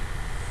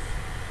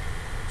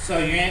 So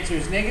your answer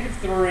is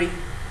 -3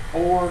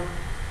 or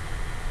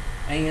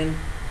and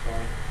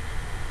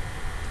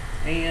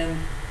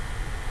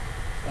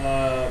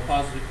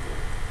positive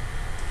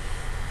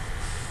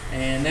 4.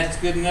 And that's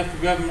good enough for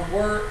government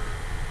work.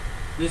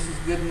 This is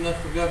good enough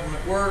for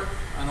government work.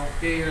 I don't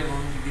care as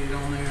long as you get it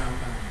on there, I'm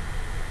fine.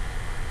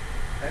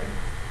 Okay?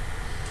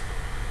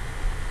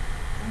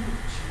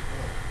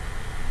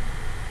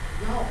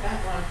 Y'all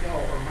act like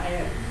y'all are mad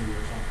at me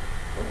or something.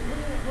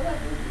 What I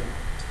do to y'all?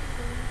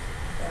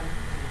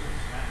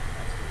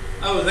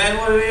 Oh, is that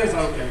what it is?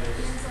 Okay.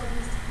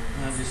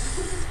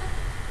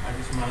 I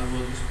just might as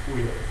well just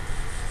quit.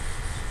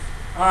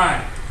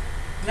 Alright.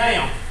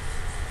 Now,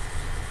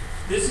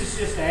 this is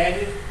just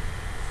added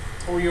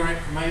for your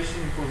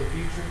information and for the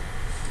future.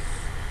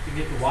 To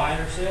get the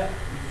y-intercept,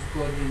 you just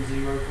plug in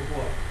 0 for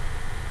what?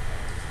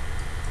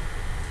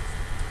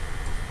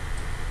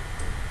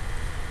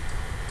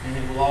 And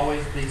it will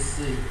always be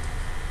C. Which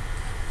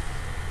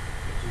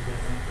is that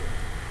right there.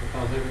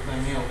 Because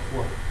everything else,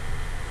 what?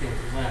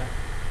 Cancels out.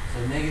 So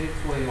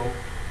 -12,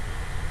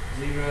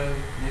 0,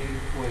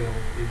 -12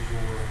 is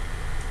your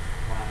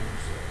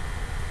y-intercept.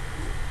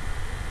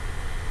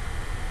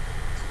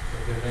 So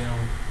go down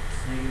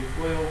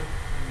 -12,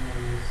 and that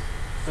is,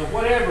 so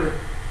whatever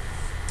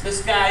this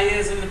guy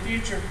is in the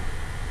future,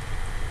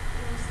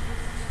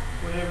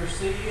 whatever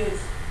C is,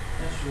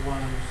 that's your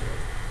y-intercept.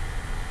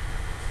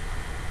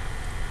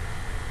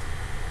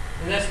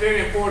 And that's very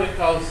important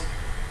because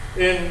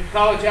in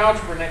college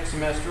algebra next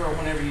semester, or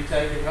whenever you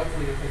take it,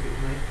 hopefully you'll take it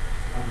with me.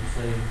 I'm just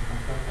saying, I'm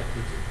trying to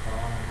teach it, so I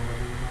don't know what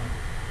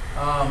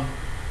I do.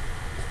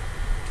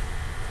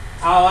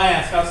 I'll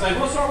ask, I'll say,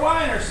 what's our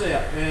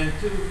y-intercept? And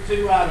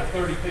two out of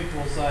 30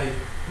 people will say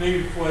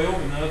 -12,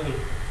 and the other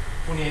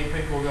 28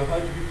 people will go,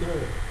 how'd you get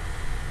that?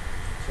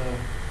 So,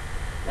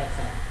 that's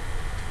how.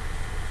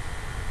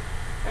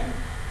 Okay.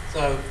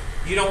 So,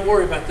 you don't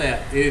worry about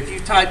that. If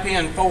you type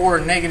in 4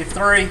 and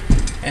 -3,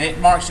 and it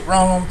marks it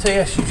wrong on the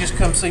test, you just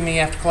come see me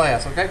after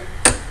class, okay?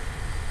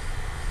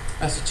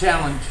 That's a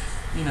challenge.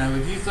 You know,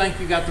 if you think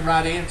you got the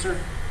right answer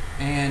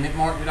and it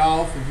marked it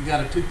off, if you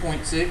got a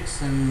 2.6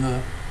 and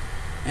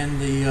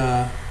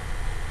the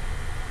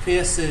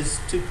test says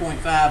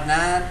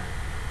 2.59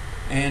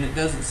 and it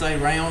doesn't say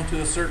round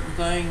to a certain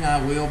thing, I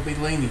will be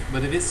lenient.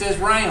 But if it says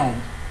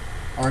round,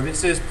 or if it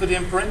says put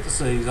in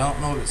parentheses, I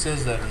don't know if it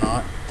says that or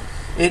not.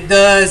 It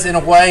does in a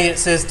way. It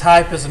says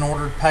type as an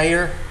ordered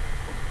pair.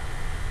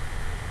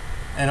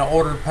 And an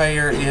ordered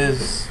pair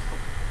is,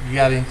 you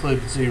got to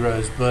include the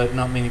zeros, but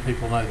not many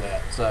people know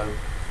that. So,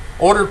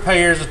 ordered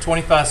pair is a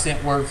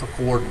 25-cent word for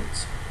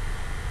coordinates.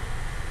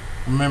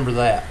 Remember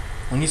that.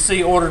 When you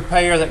see ordered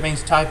pair, that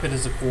means type it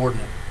as a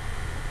coordinate.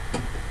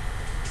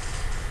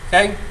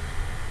 Okay?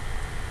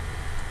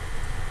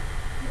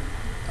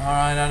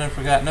 Alright, I never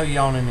forgot. No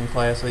yawning in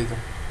class either.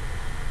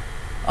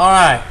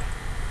 Alright,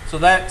 so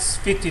that's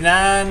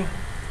 59.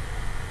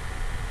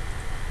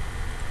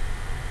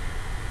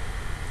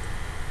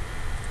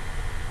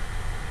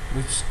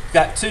 We've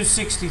got two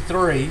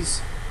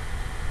 63s,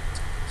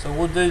 so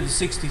we'll do the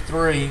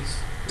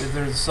 63s. If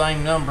they're the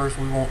same numbers,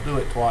 we won't do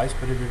it twice,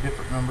 but if they're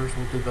different numbers,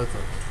 we'll do both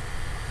of them.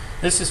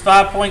 This is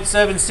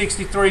 5.7,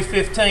 63,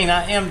 15.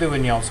 I am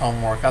doing y'all's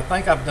homework. I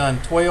think I've done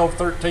 12,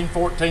 13,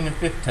 14, and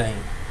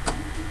 15.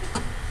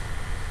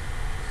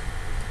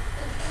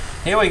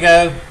 Here we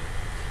go.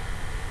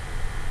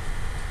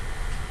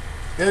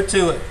 Go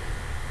to it.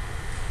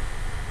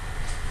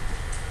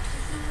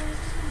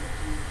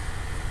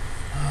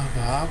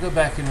 I'll go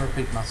back and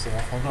repeat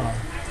myself. Hold on.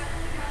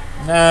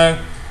 No,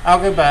 I'll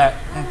go back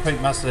and repeat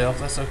myself.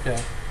 That's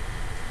okay.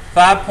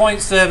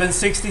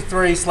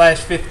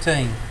 5.763/15.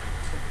 Thank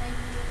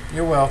you.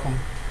 You're welcome.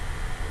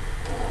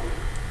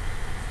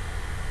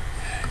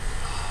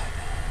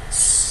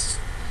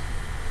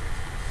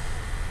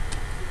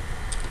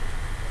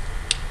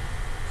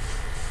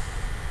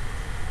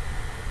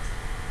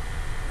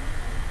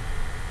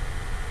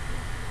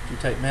 Did you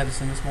take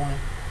medicine this morning?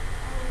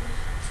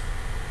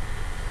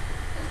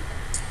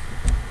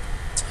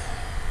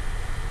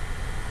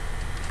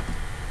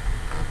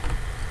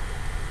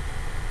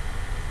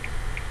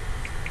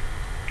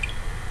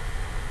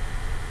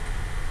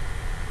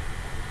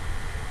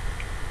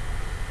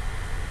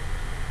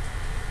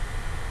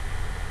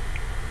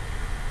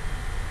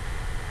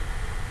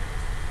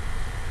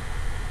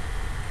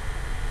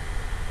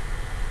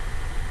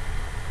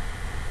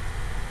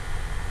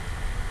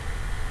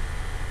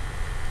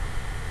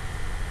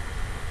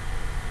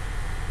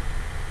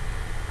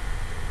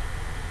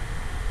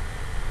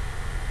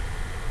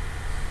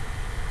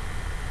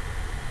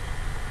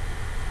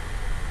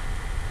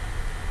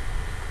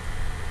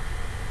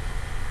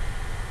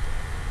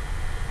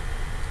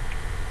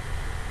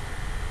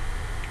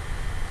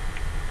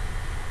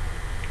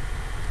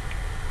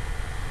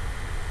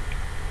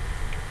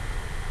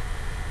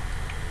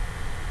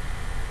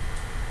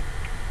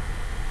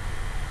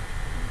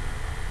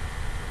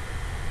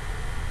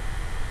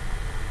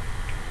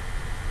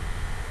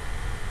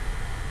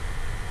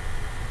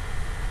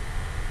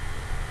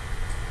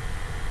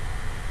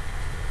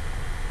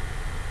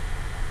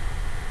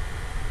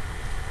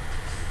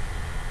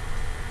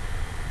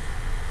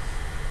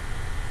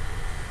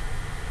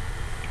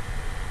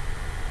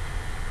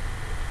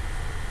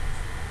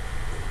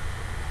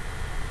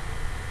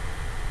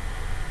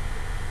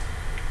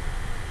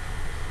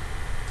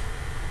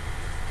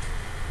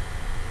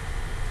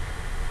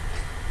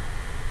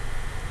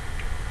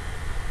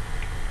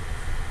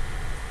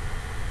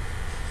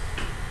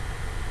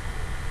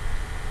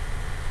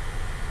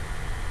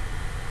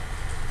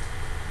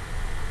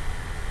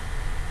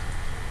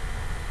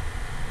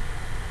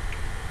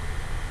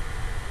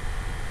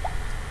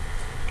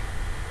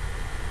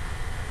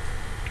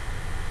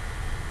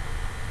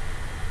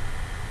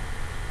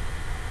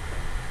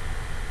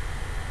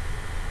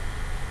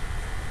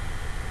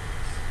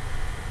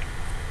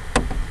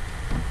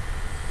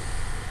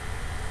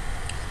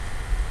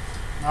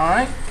 All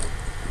right.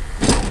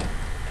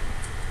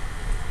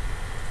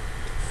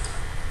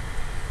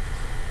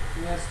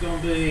 So that's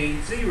going to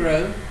be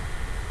 0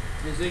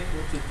 is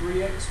equal to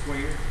 3x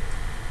squared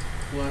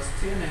plus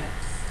 10x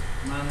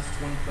minus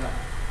 25.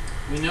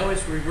 We know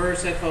it's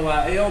reverse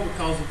FOIL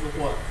because of the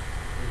what?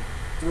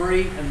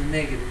 3 and the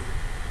negative.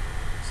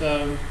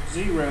 So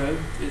 0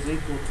 is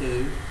equal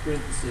to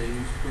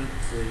parentheses,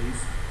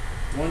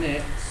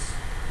 1x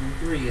and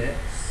 3x,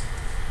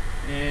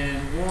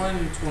 and 1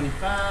 and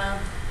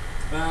 25,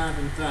 5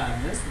 and 5.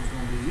 And this one's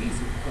going to be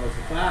easy because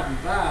the 5 and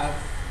 5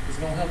 is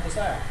going to help us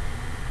out.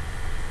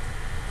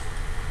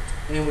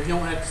 And we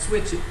don't have to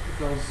switch it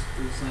because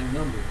they're the same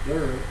number.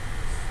 Duh.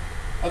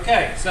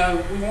 Okay,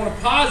 so we want a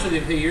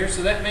positive here,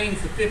 so that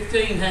means the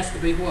 15 has to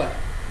be what?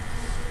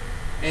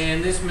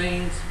 And this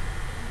means,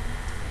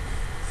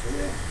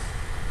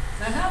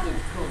 now how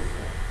difficult is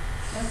that?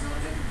 That's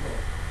not difficult.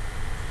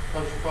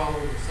 Because you follow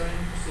the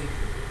same procedure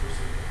that we're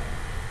seeing before.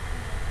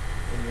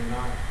 And you're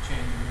not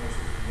changing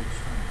horses in each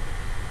turn.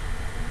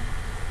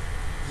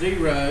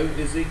 0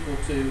 is equal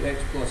to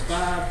x plus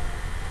 5,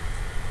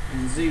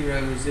 and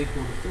 0 is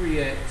equal to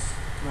 3x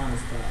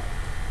minus 5.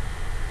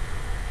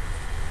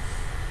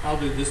 I'll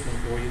do this one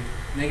for you.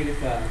 Negative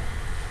 5. There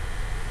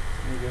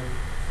we go.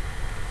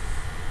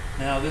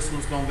 Now this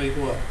one's going to be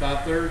what?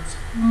 5/3?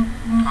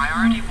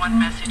 Priority 1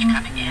 message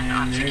coming in And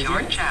on there you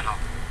secured go. channel.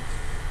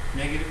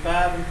 Negative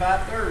 5 and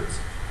 5/3.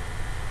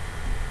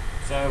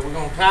 So we're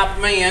going to type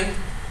them in.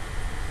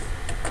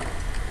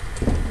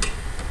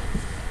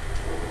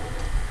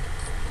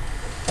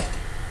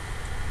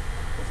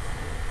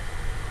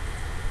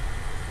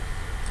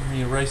 Let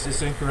me erase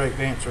this incorrect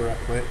answer right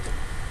quick.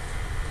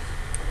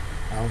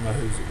 I don't know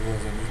whose it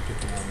was. I'm just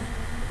picking on it.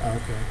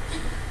 Okay.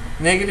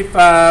 Negative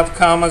 5,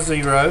 comma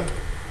 0.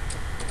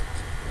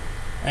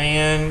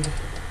 And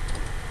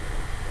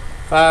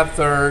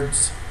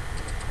 5/3,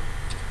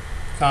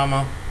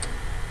 comma,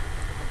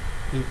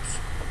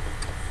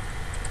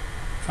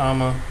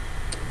 comma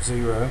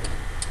 0.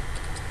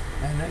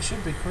 And that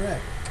should be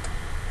correct.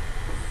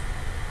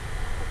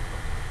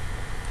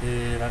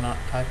 Did I not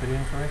type it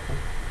in correctly?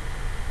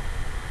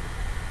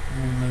 Let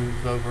me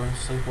move over and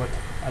see what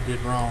I did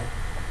wrong.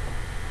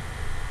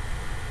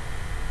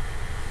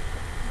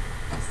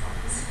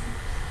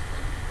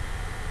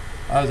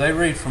 Oh, they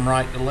read from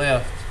right to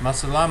left.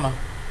 Masalama.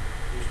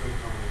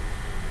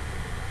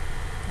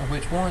 Oh,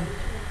 which one?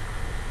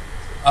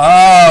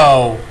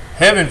 Oh,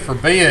 heaven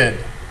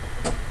forbid.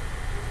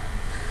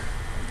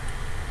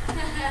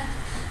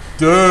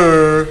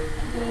 Duh.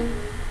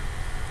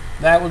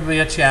 That would be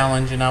a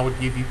challenge, and I would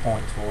give you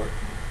points for it.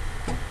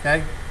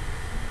 Okay?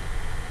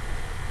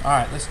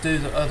 Alright, let's do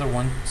the other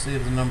one, see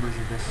if the numbers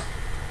are different.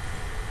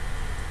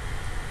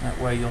 That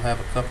way you'll have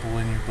a couple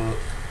in your book.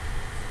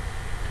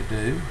 could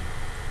do.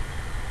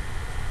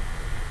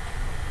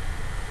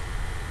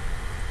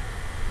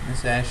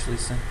 Miss Ashley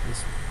sent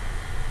this.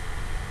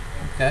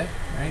 Okay,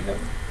 there you go.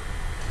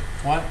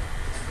 What?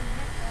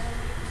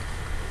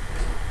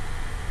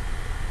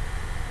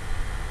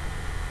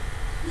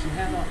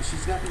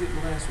 She's got to get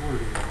the last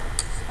word in.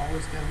 She's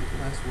always got to get the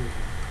last word in.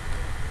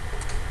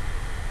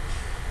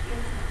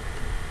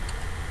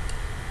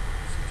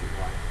 Such a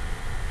wife.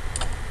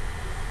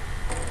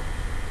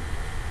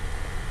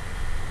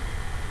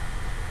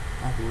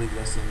 I believe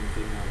that's in the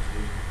female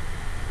gene.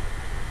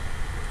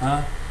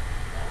 Huh?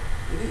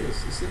 It is.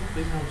 It's in the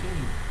female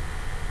gene.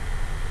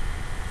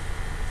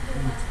 Do the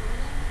last word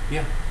in?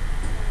 Yeah.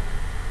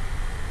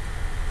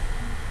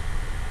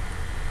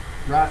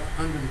 Right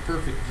under the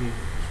perfect gene.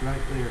 It's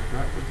right there.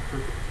 Right with the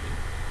perfect gene.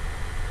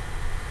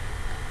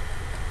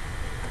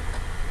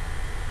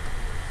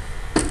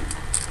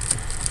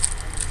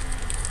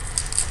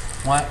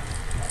 What?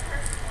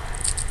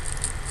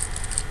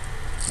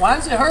 Why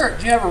does it hurt?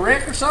 Did you have a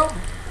wreck or something?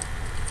 No,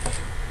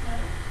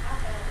 I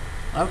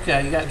felt.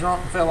 Okay, you got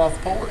drunk and fell off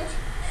the porch.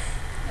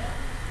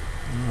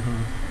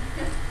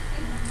 No.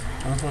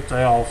 That's what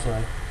they all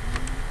say.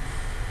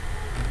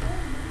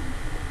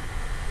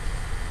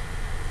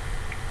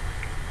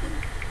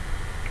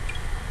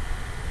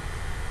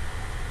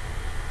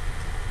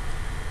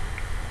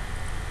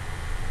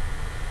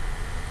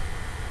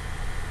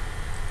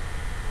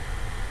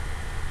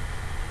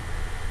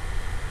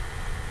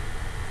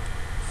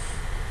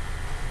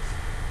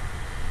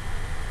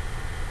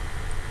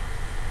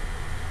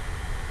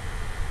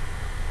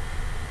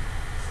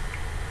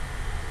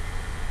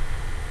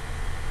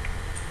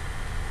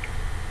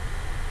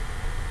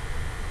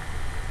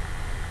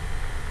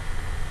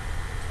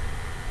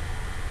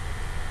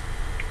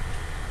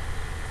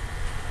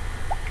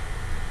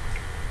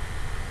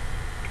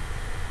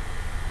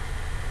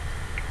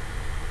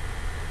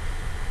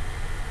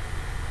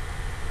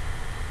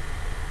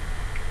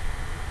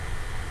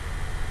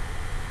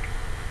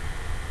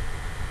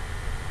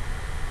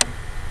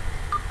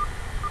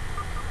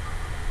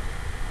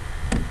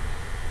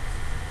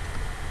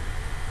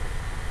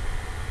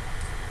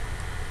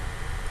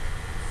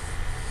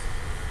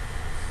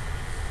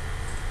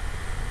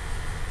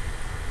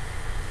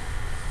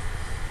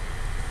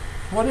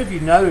 What have you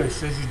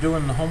noticed as you're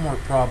doing the homework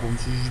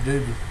problems, as you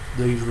do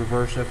these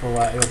reverse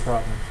FOIL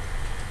problems?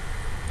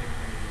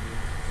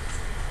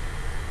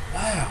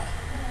 Wow.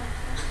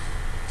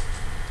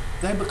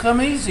 They become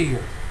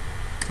easier.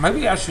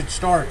 Maybe I should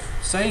start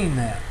saying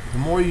that. The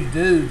more you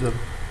do, the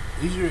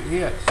easier it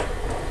gets.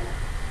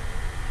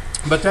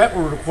 But that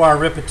would require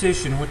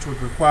repetition, which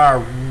would require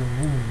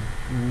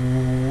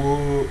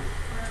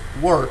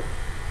work.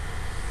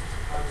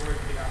 Hard work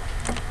to get out.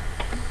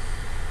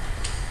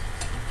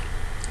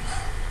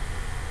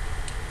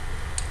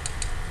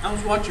 I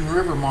was watching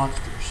River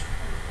Monsters,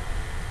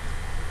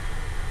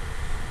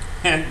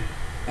 and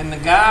the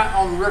guy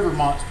on River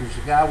Monsters,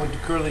 the guy with the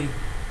curly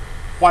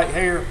white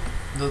hair,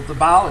 the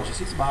biologist,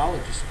 he's a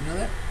biologist, you know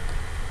that?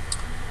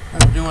 I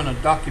was doing a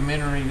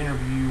documentary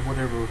interview,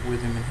 whatever,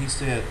 with him, and he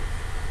said,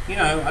 you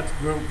know, I've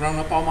grown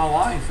up all my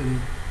life,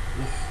 and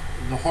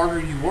the harder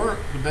you work,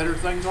 the better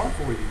things are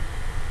for you.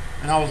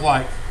 And I was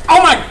like,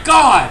 oh my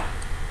God!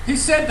 He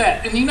said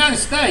that in the United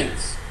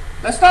States.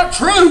 That's not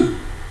true!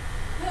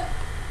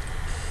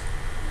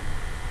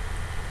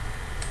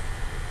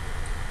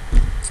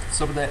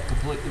 Some of that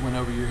completely went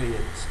over your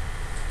heads.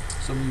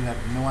 Some of you have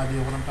no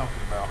idea what I'm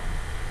talking about.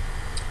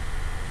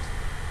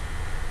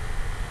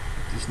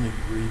 You just need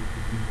to read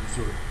the news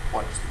or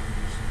watch the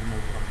news and you know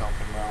what I'm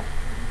talking about.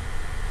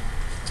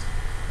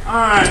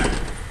 Alright.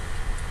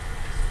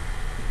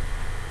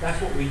 That's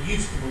what we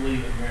used to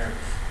believe in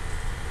America.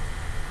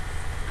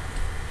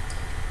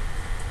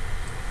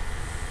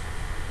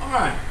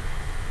 Alright.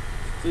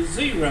 So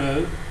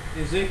 0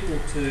 is equal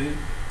to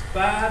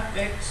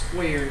 5x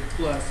squared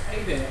plus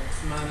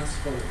 8x minus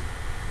 4.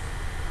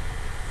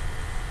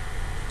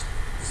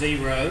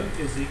 0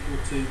 is equal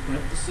to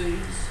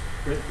parentheses,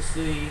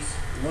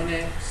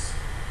 1x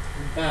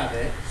and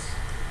 5x.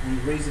 And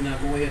the reason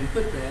I go ahead and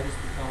put that is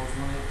because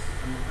 1x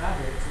and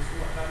 5x is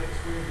what? 5x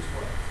squared is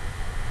what?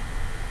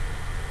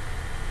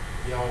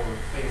 Y'all are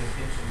paying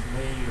attention to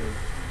me, or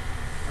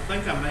I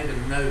think I made a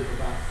note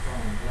about the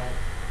phone, right?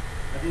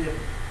 I did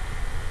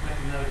make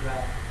a note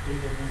about being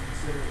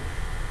inconsiderate.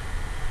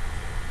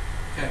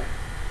 Okay,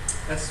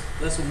 that's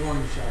a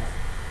warning shot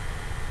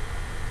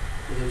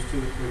for those 2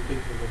 or 3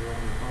 people that are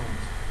on their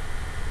phones.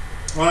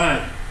 All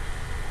right,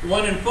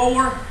 1 and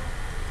 4,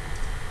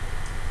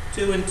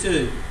 2 and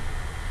 2.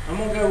 I'm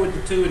gonna go with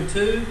the 2 and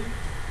 2,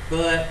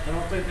 but I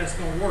don't think that's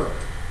gonna work.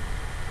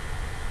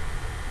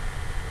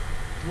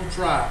 We'll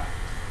try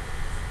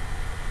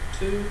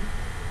 2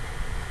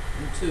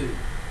 and 2.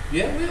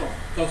 Yeah, it will,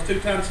 because 2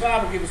 times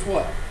 5 will give us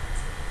what?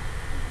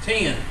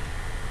 10.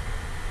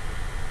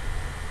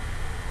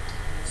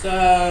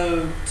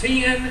 So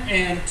 10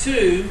 and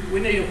 2, we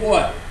need a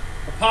what?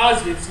 A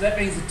positive, so that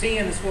means the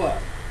 10 is what?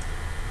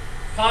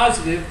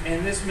 Positive,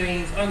 and this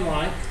means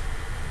unlike.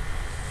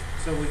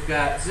 So we've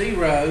got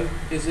 0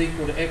 is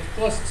equal to x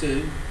plus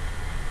 2,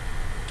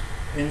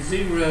 and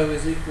 0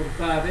 is equal to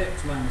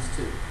 5x minus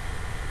 2.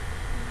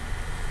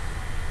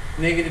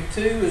 Negative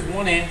 2 is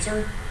one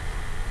answer,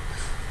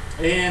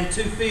 and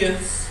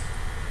 2/5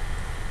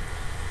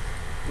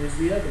 is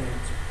the other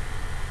answer.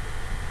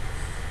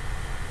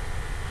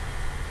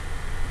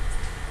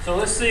 So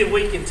let's see if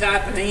we can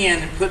type it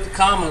in and put the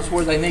commas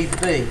where they need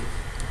to be.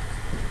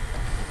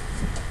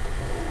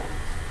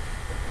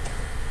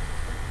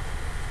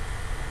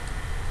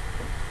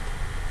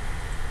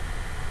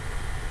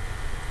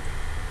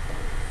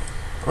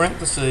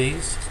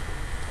 Parentheses,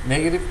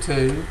 negative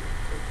 2,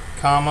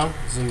 comma,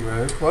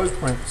 0, close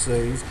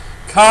parentheses,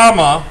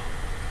 comma,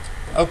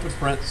 open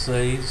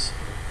parentheses,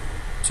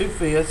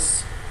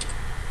 2/5,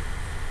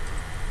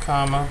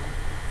 comma,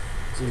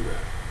 0.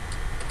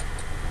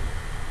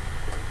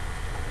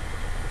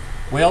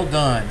 Well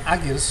done. I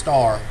get a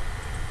star.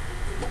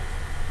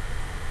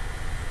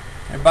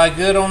 Everybody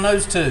good on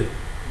those two?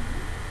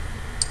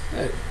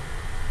 Good.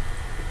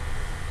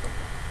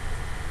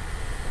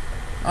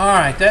 All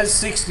right, that's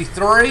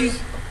 63.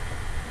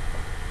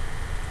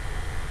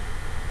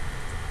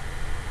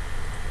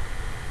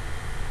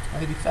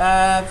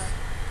 $85.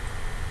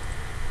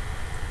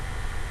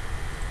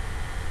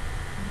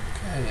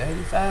 Okay,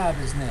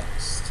 85 is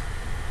next.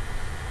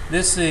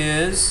 This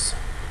is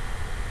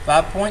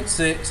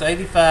 5.6,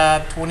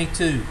 85,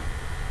 22.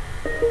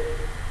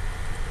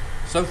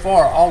 So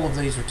far, all of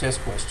these are test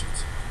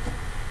questions.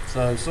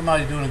 So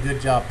somebody's doing a good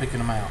job picking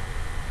them out.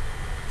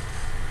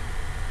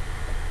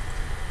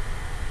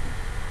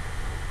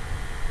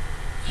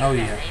 Oh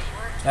yeah,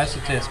 that's a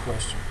test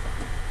question.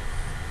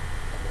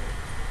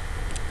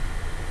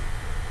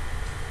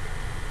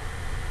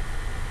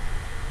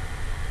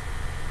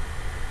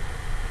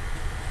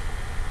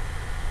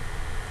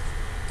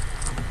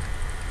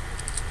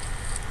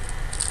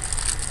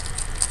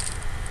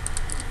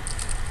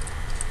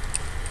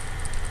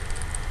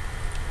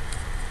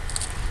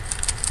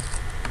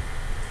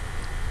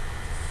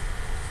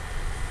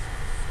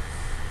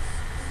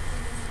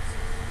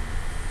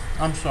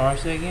 I'm sorry,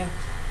 say again?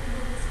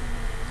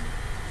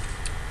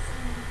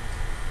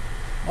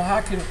 Well,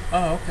 how can,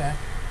 oh, okay.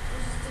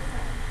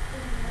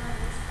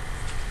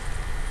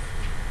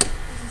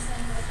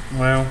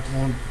 Well,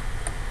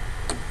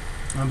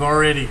 I've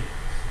already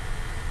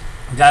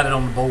got it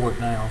on the board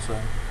now, so.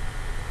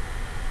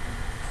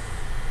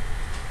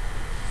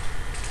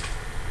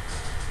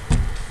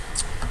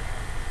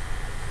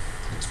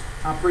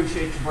 I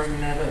appreciate you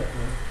bringing that up,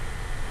 though.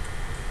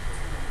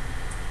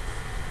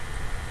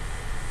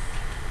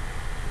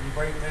 Can you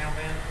break it down,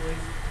 man, please?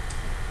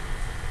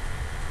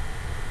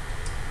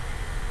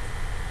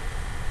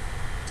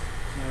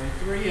 So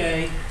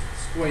 3a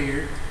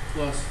squared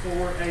plus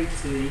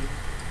 4at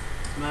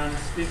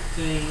minus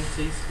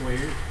 15t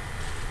squared.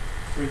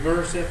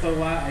 Reverse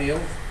FOIL.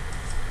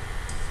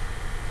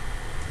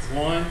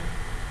 1,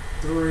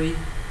 3,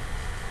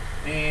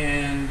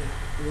 and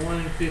 1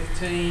 and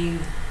 15,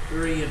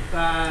 3 and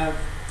 5.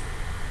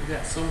 We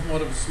got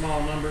somewhat of a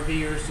small number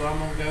here, so I'm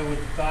going to go with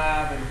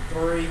 5 and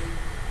 3.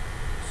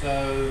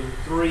 So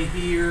 3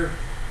 here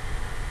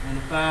and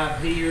a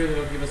 5 here.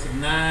 That'll give us a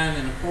 9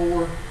 and a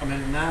 4. I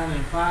mean a 9 and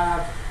a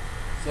 5.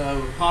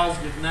 So a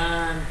positive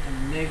 9 and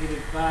a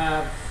negative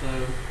 5.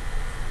 So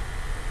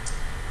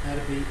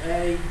that'll be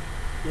a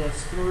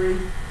plus 3.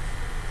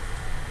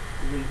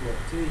 Leave what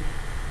t.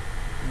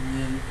 And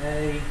then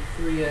a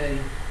 3a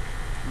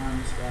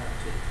minus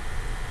 5t.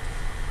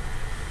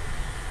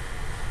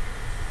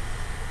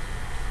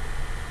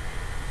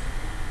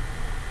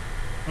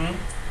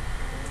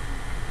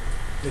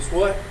 This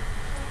what?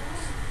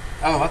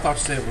 Oh, I thought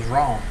you said it was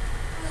wrong.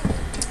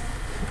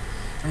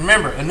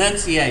 Remember,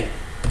 enunciate.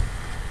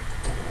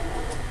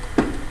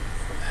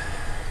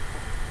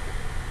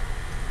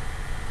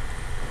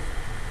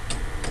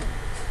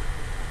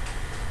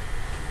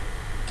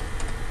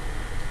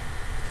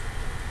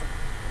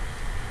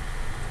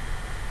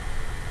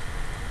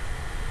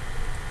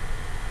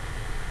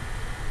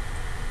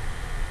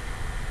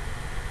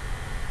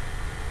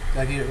 Did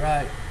I get it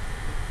right?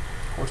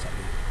 Of course I did.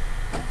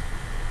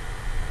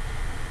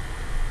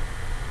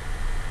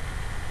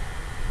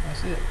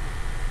 That's it.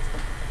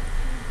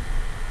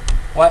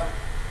 What?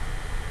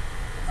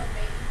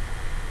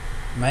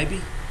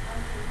 Maybe?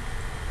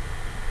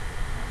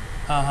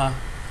 Uh-huh.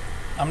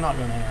 I'm not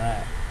going to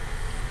interact.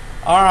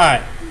 All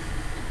right.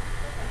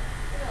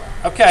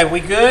 Okay, we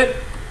good?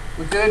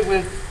 We good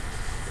with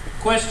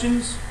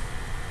questions?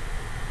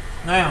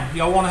 Now,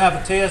 y'all want to have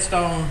a test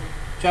on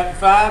chapter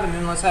 5, and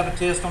then let's have a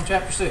test on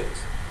chapter 6.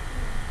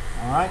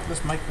 All right,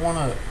 let's make one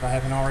up if I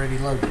haven't already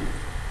loaded it.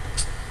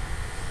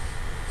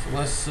 So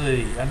let's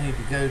see. I need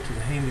to go to the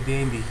handy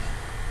dandy.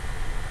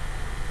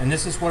 And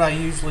this is what I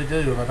usually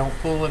do. If I don't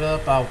pull it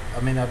up,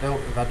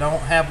 if I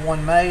don't have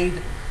one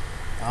made,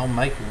 I'll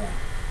make one.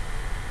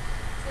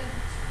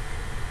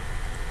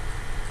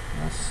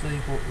 Let's see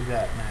what we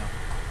got now.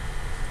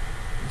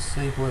 Let's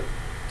see what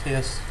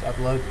tests I've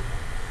loaded.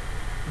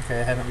 Okay,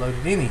 I haven't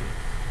loaded any.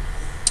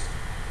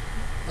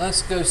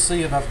 Let's go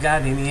see if I've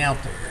got any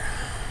out there.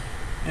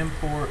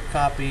 Import,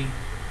 copy.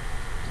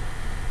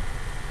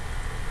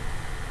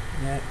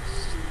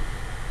 Next.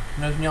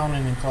 No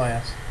yawning in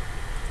class.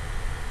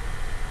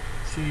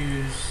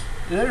 Choose.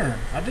 There,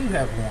 I do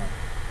have one.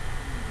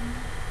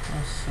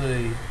 Let's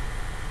see.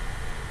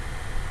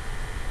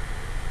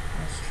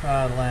 Let's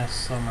try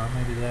last summer.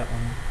 Maybe that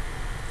one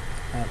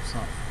had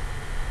something.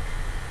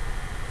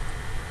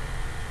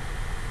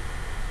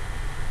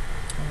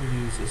 We'll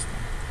use this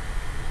one.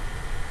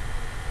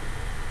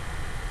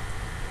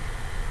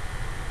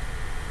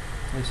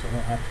 At least I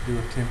won't have to do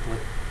a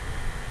template.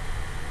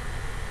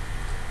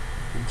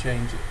 I can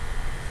change it.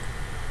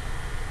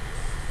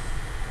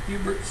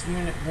 Hubert's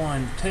Unit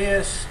 1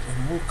 test,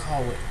 and we'll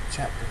call it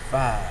Chapter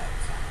 5.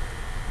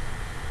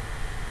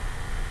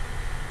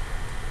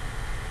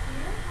 Have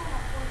you ever had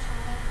a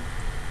horchata?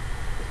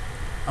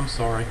 I'm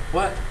sorry.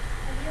 What? Have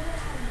you ever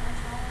had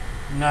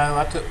a horchata? No,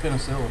 I took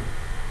penicillin.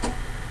 You ever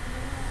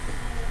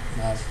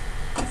No. had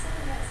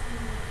something that's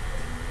been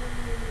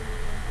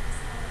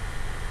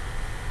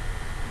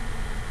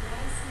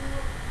rice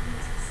milk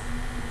mixed with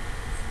cinnamon.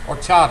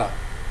 Horchata.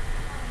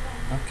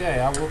 Yeah. Okay,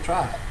 I will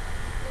try it.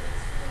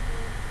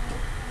 It's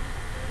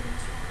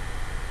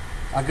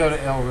really good. I go to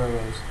El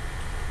Roro's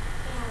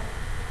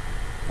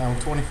Yeah. on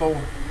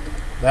 24.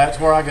 That's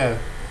where I go. That's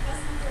my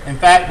favorite. In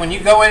fact, when you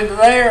go into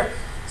there,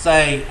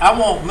 say, I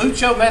want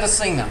mucho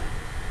medicina.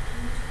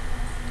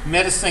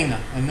 Medicina.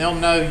 And they'll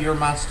know you're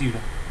my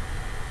student.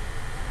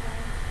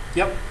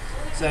 Yep.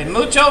 Say,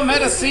 mucho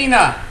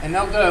medicina. And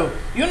they'll go,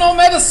 you know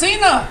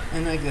medicina?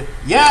 And they go,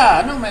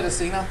 yeah, I know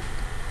medicina.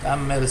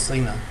 I'm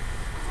medicina.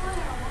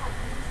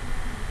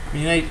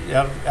 You need,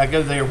 I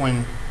go there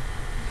when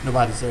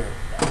nobody's there.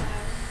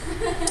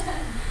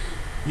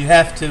 You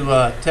have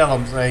to tell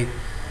them, say,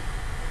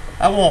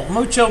 I want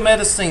mucho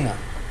medicina.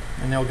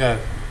 And they'll go,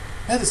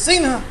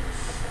 medicina?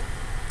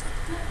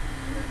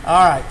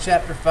 All right,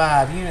 Chapter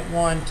 5, Unit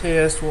 1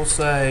 test. We'll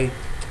say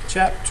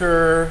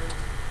Chapter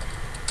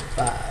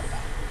 5.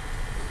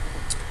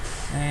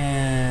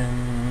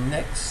 And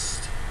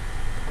next,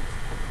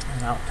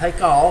 and I'll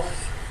take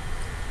off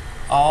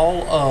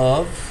all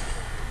of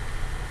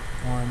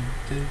 1,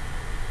 2, 3,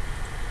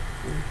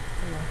 4,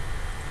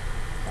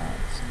 5,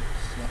 6,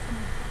 7.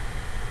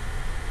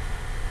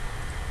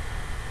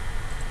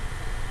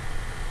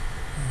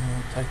 And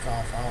we'll take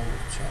off all of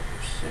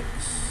Chapter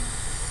 6.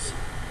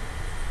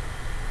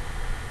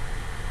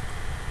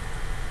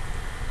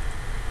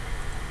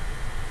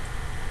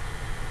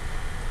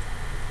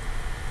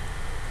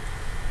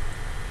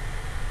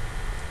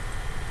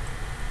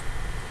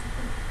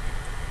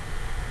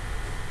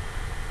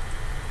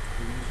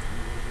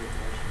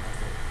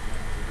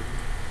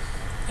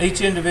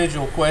 Each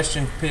individual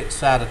question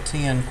picks out of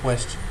 10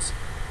 questions.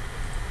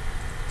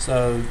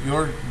 So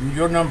your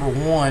number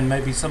 1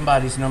 may be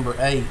somebody's number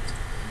 8,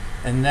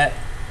 and that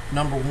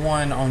number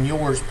 1 on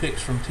yours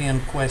picks from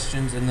 10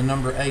 questions, and the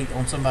number 8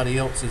 on somebody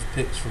else's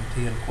picks from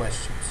 10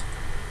 questions.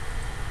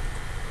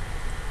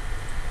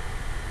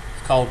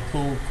 It's called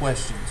pooled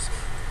questions.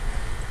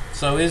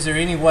 So is there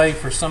any way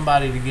for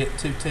somebody to get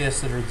 2 tests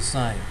that are the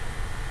same?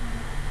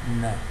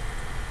 No.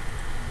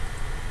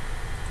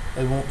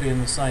 They won't be in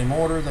the same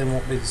order, they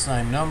won't be the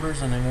same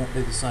numbers, and they won't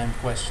be the same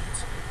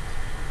questions.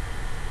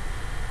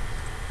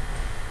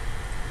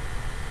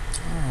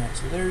 Alright,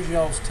 so there's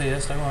y'all's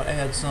test. I'm going to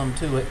add some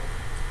to it.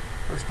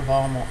 First of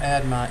all, I'm going to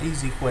add my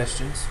easy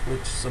questions,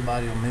 which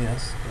somebody will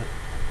miss. But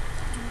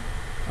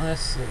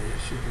let's see,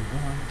 it should be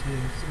 1, 2,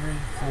 3,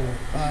 4,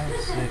 5,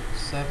 6,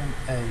 7,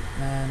 8,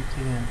 9,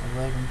 10,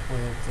 11,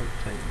 12,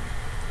 13.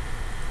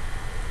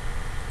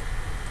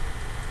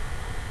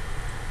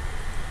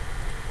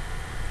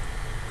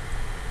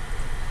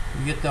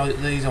 You get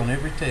these on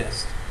every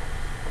test.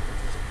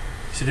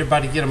 Should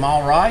everybody get them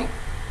all right?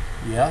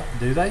 Yeah.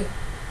 Do they?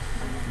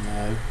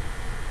 No.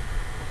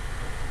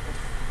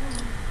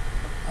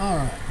 All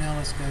right. Now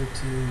let's go to,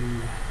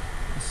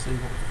 let's see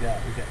what we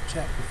got. We got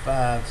Chapter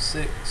 5,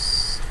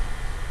 6.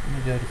 Let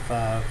me go to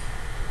 5,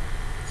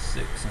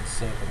 6, and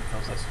 7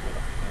 because that's what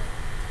I'm doing.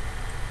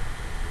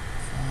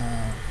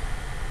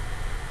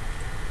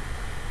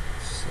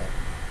 5, 7,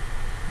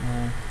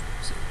 9,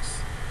 6.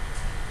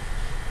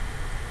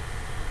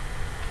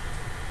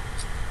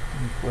 How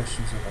many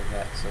questions have I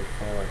got so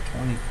far?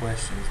 20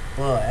 questions,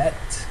 but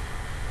I've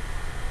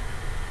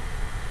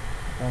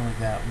only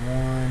got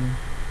one.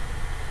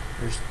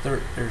 There's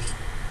 13.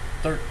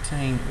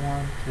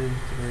 1, 2,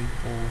 3,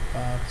 4,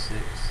 5,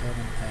 6, 7,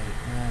 8,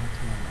 9,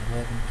 10,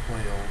 11,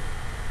 12,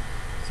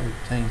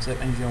 13. So that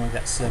means you only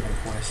got 7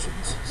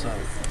 questions. So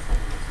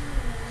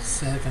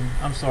 7.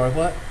 I'm sorry,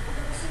 what?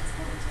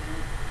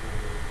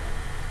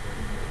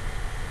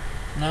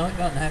 No, it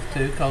doesn't have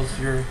to because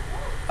you're.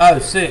 Oh,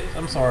 6.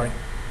 I'm sorry.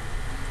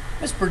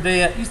 Miss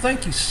Burdette, you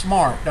think you're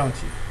smart, don't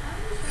you?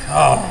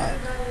 God.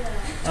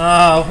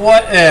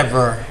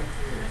 Whatever.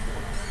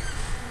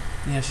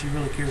 Yeah, she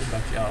really cares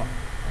about y'all.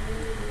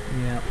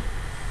 Yeah.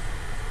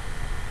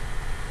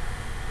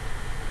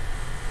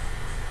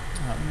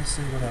 Alright, let me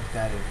see what I've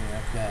got in here.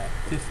 I've got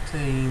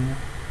 15.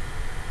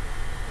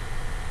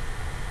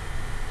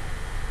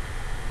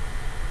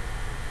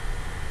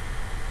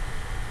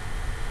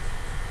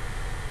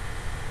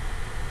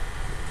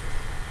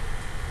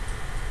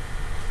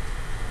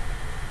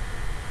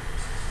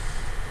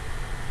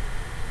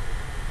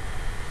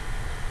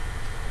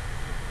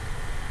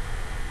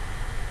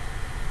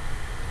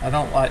 I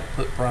don't like to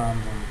put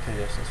primes on the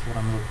test. That's what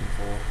I'm looking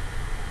for.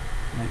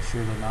 Make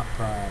sure they're not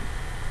primed.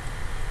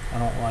 I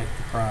don't like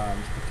the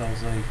primes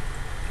because they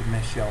can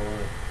mess y'all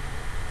up.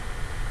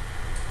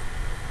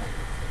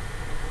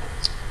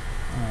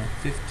 Alright,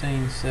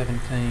 15,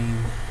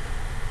 17.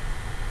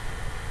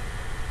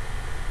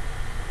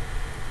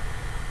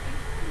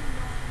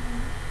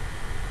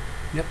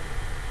 Yep.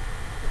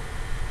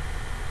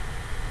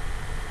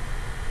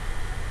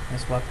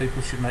 That's why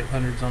people should make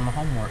hundreds on the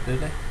homework, do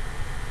they?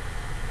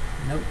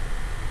 Nope.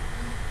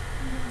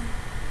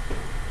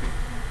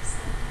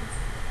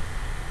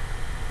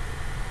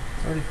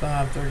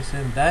 $35,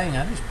 $37. Dang,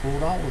 I just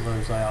pulled all of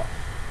those out.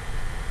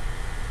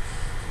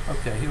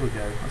 Okay, here we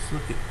go. Let's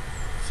look at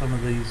some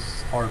of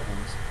these hard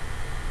ones.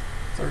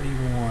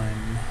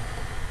 31.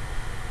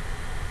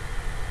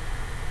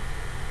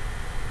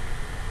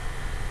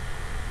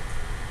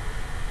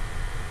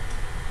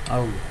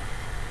 Oh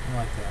yeah, I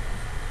like that one.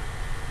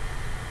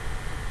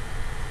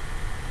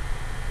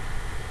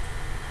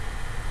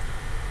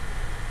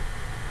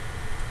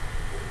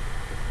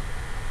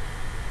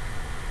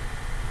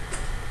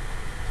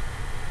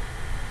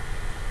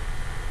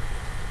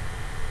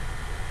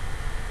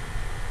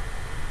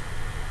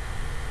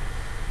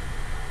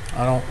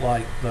 I don't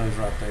like those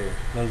right there.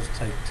 Those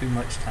take too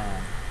much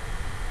time.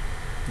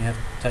 You have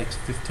to take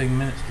 15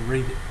 minutes to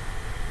read it.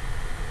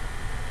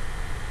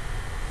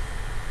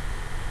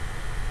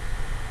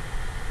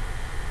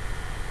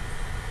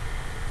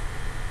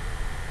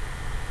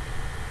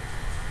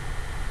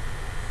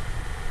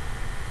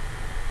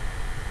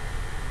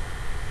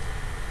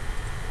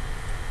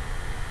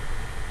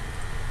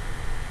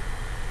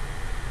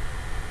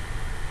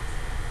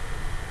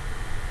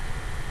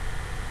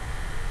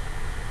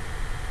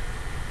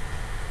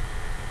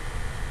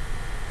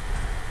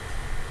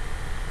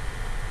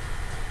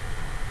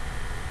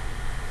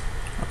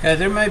 Okay,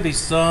 there may be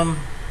some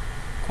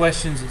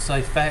questions that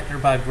say factor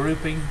by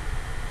grouping.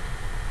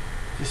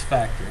 Just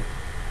factor it.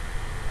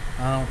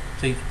 I don't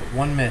teach but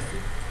one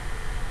method,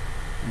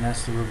 and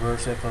that's the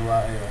reverse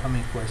FOIL. How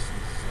many questions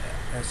is that?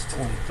 That's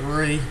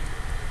 23.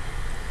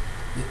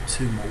 Get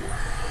two more.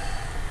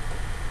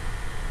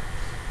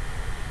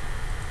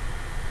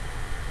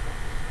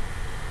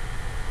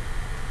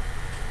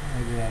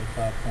 I get out of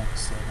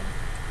 5.7.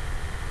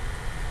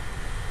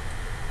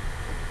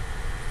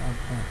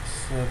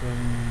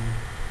 5.7.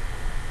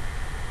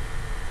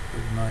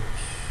 Pretty much.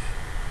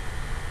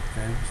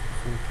 Okay, it was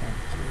before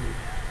 23.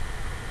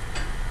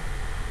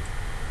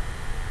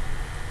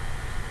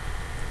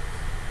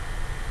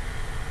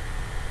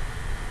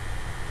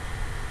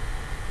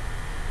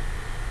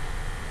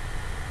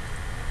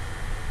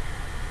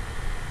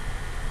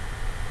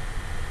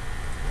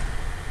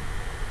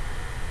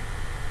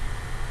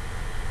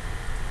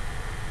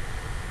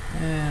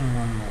 And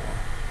one more.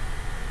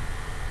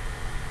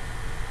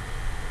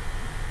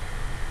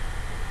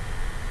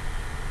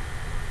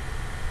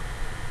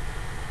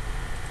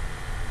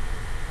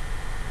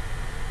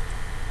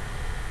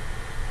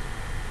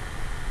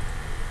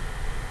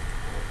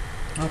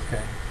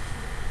 Okay,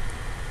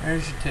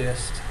 there's your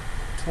test.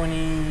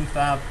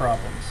 25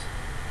 problems.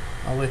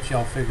 I'll let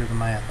y'all figure the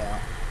math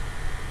out.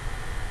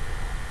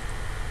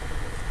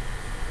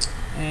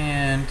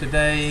 And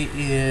today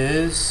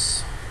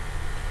is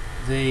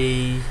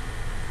the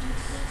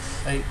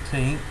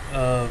 18th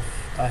of,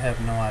 I have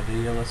no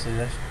idea, let's see,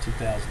 that's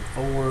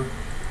 2004.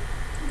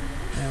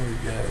 There we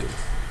go.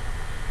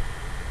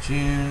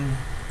 June,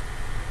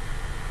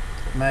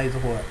 May the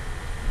what?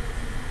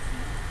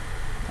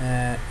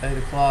 At 8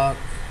 o'clock,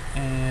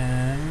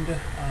 and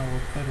I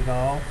will cut it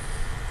off.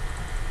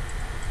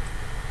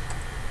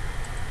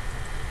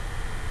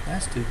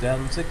 That's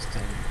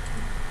 2016.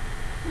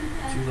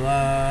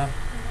 July.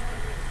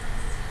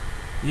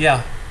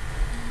 Yeah.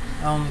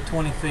 On the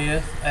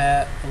 25th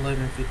at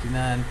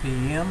 11:59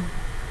 p.m.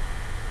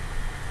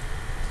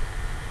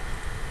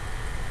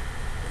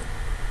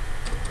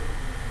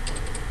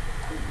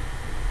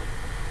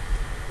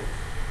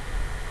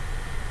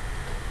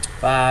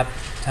 Five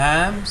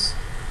times.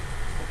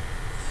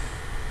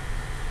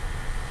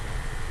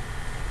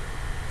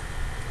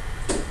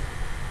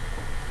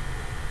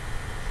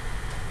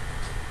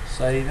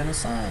 Save and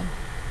assign.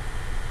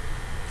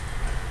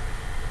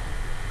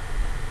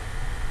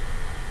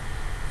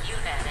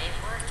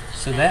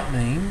 So that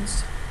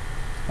means,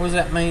 what does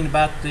that mean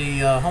about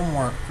the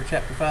homework for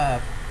chapter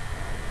 5?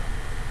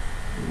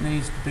 It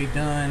needs to be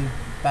done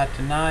by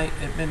tonight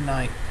at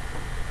midnight.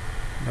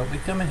 Don't be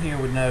coming here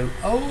with no,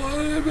 I don't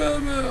want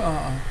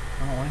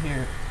to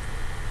hear it.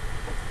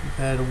 You've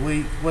had a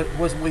week.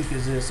 What week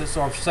is this? This is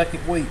our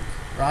second week,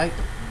 right?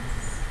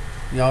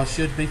 Y'all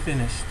should be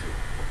finished.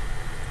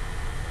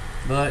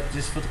 But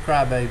just for the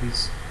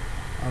crybabies,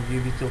 I'll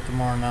give you till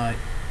tomorrow night.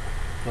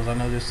 Because I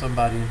know there's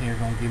somebody in here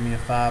going to give me a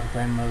 5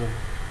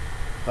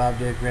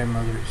 dead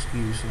grandmother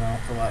excuse, and I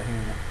don't feel like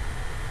hearing it.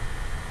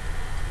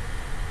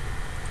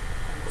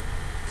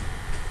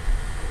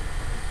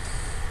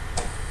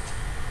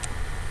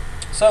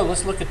 So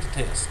let's look at the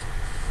test.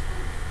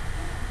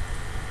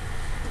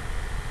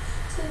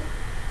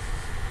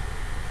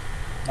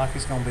 like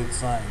it's going to be the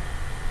same.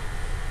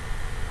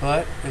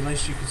 But at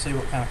least you can see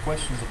what kind of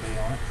questions will be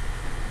on it.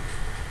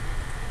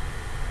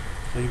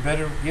 So you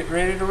better get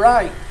ready to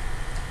write.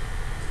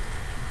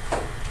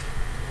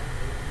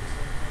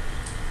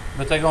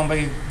 But they're going to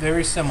be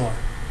very similar.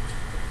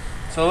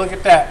 So look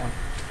at that one.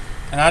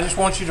 And I just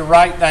want you to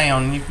write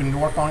down, and you can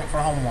work on it for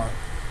homework.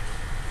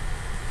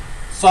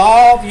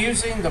 Solve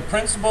using the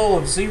principle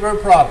of zero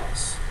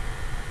products.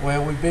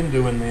 Well, we've been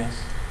doing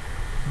this.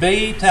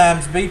 B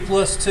times B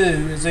plus 2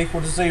 is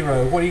equal to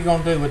 0. What are you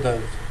going to do with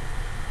those?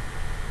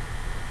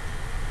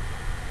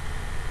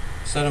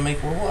 Set them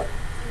equal to what?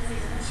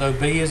 So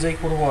B is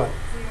equal to what?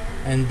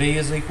 And B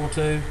is equal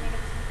to?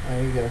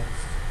 There you go.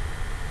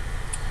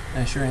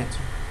 That's your answer.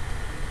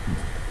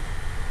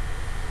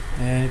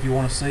 And if you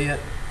want to see it,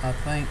 I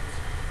think,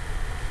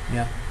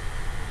 yeah,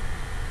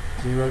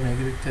 0,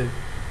 -2.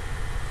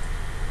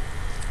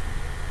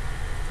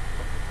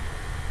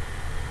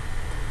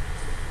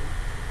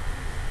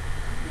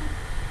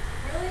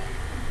 Really?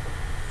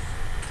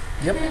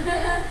 Yep.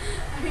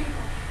 I mean,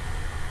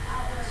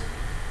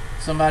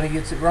 Somebody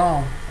gets it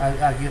wrong.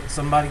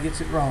 Somebody gets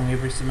it wrong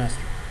every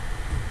semester.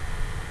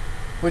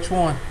 Which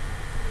one?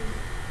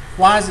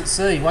 Why is it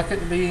C? Why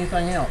couldn't it be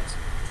anything else?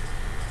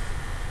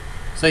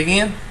 Say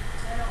again?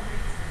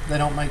 They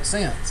don't make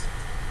sense.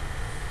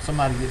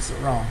 Somebody gets it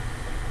wrong.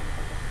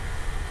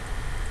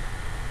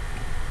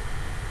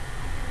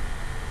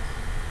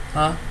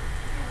 Huh?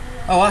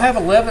 Oh, I have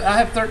 11. I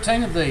have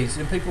 13 of these,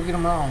 and people get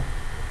them wrong.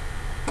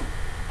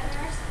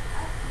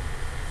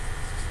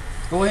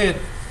 Go ahead.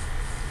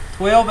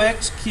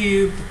 12x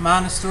cubed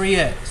minus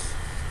 3x.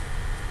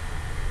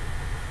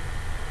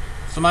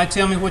 Somebody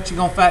tell me what you're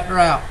going to factor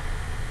out.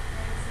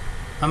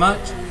 How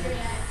much?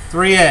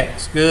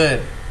 3x.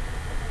 Good.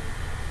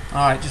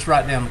 All right, just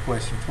write down the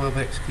question.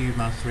 12x cubed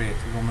minus 3x.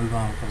 We're going to move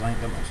on because I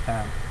ain't that much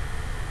time.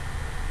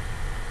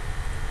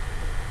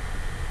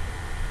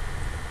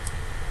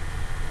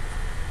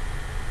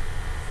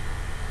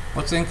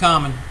 What's in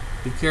common?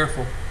 Be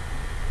careful.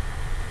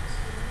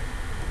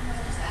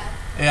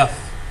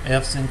 F.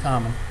 F's in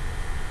common.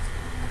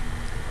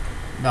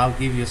 I'll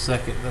give you a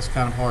second. That's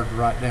kind of hard to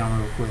write down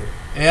real quick.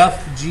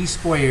 F g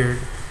squared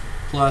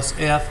plus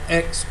f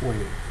x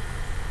squared.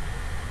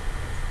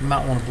 You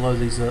might want to blow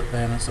these up,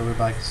 Vanna, so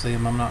everybody can see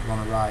them. I'm not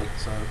going to write,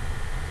 so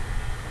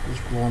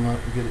just blow them up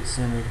and get it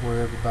centered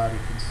where everybody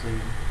can see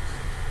them.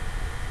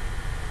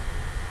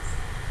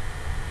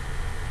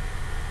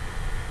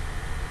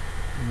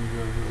 Let me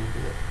go a little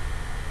bit.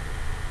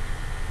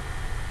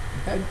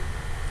 Okay.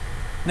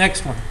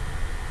 Next one.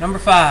 Number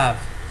 5.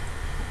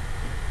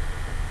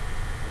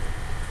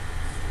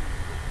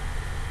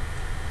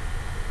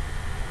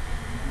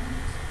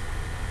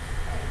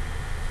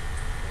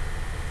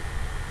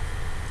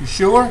 You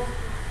sure?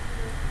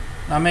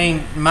 I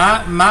mean,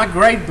 my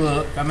grade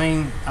book,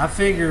 I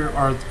figure,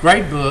 or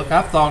grade book,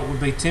 I thought it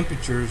would be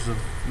temperatures of,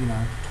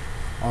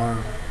 or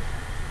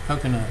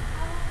coconut.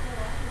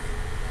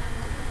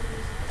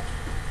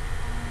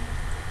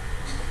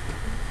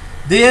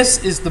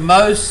 This is the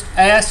most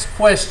asked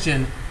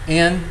question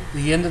in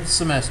the end of the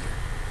semester.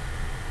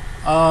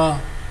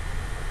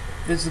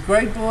 Is the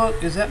grade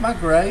book, is that my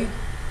grade?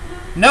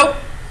 Nope.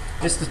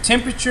 It's the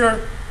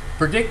temperature,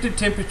 predicted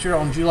temperature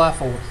on July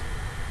 4th.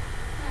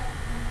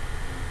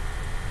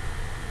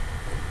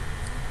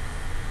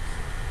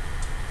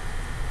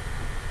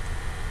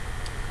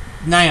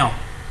 Now,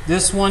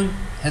 this one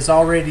has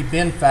already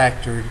been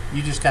factored.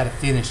 You just got to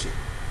finish it.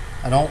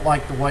 I don't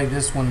like the way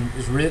this one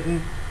is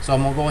written, so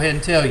I'm going to go ahead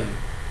and tell you.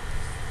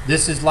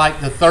 This is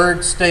like the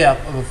third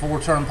step of a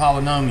 4-term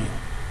polynomial.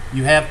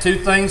 You have 2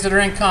 things that are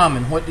in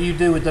common. What do you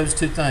do with those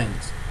 2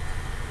 things?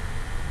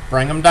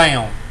 Bring them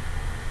down.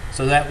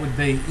 So that would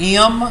be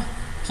m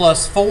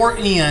plus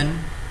 4n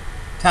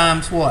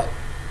times what?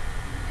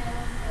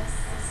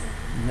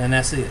 And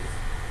that's it.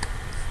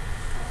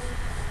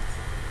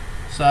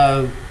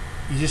 So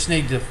you just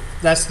need to,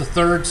 that's the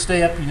third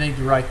step. You need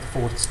to write the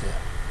 4th step.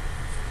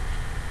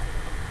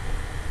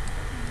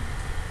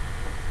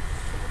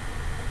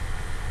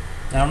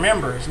 Now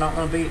remember, it's not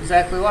going to be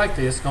exactly like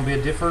this. It's going to be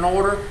a different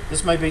order.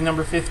 This may be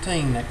number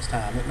 15 next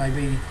time.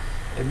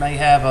 It may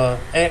have a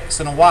X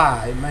and a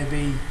Y. It may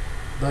be,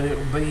 but it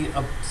will be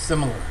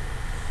similar.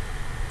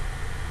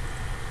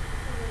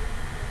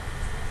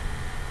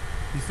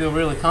 You feel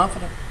really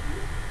confident?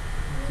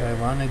 Okay,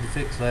 well I need to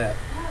fix that.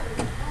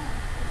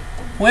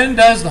 When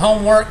does the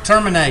homework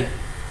terminate?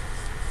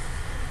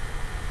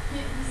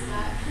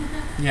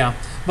 Yeah,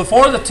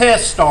 before the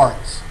test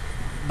starts.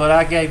 But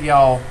I gave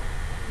y'all,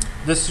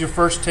 this is your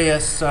first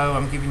test, so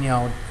I'm giving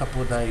y'all a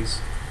couple of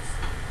days.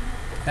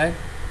 Okay?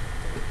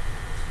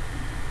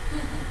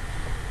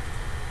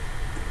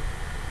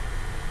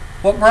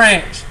 What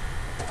branch?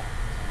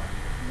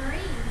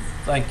 Marines.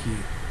 Thank you.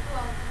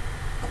 Well,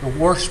 The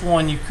worst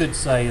one you could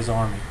say is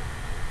Army.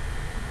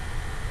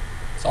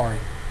 Sorry.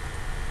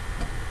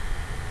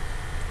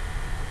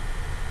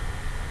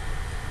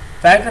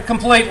 Factor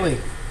completely.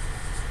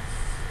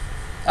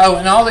 Oh,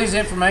 and all these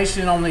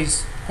information on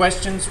these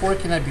questions, where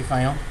can they be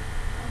found?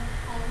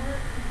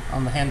 homework.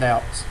 on the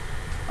handouts.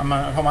 I'm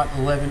talking about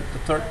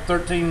the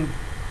 13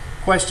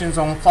 questions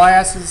on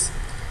classes.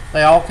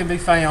 They all can be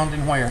found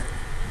in where?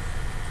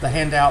 The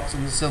handouts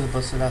and the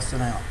syllabus that I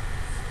sent out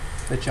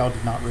that y'all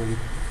did not read.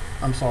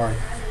 I'm sorry.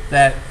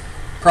 That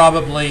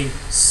probably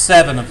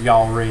 7 of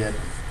y'all read.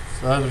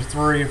 So the other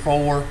 3 or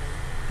 4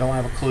 don't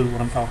have a clue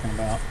what I'm talking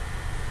about.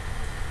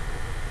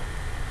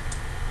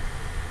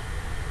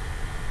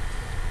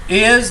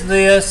 Is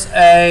this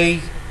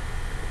a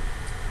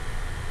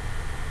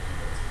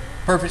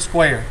perfect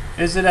square?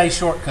 Is it a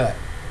shortcut?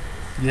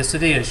 Yes,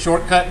 it is.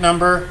 Shortcut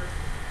number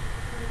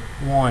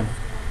 1.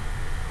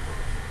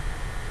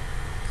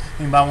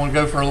 Anybody want to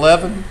go for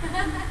 11?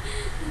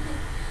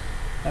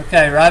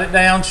 Okay, write it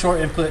down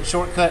and put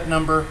shortcut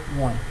number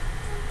 1.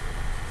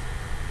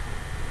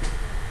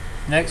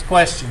 Next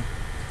question.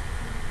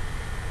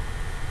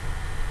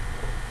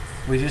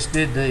 We just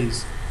did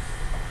these.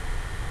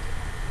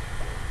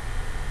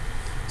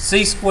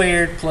 C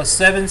squared plus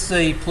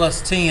 7c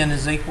plus 10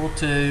 is equal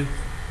to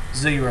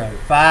 0.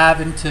 5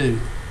 and 2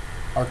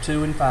 are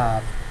 2 and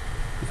 5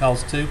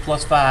 because 2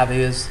 plus 5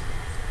 is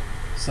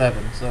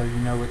 7. So you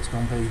know it's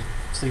going to be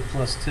c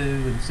plus 2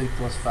 and c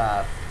plus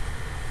 5.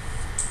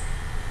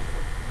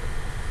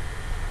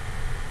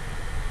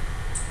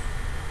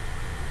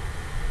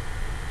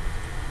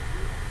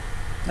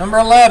 Number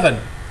 11.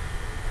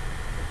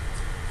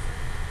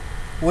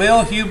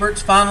 Will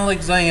Hubert's final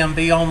exam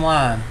be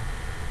online?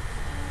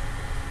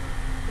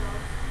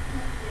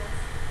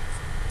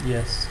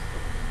 Yes.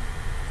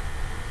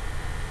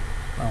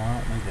 Oh, I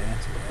don't need to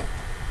answer that.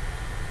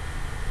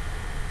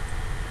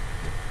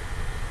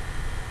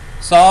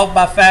 Solve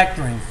by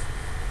factoring.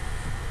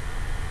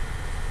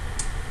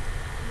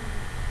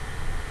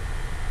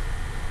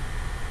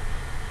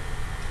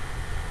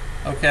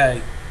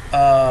 Okay.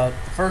 The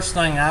first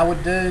thing I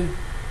would do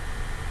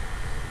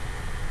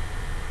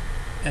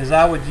is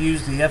I would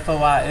use the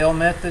FOIL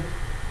method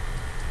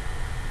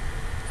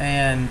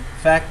and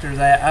factor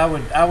that. I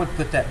would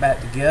put that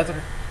back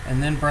together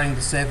and then bring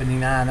the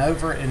 79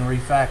 over and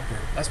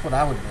refactor. That's what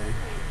I would do.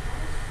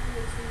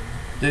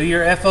 Do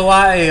your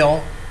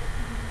FOIL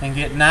and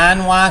get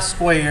 9y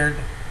squared.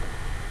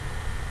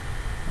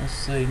 Let's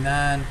see,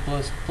 9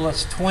 plus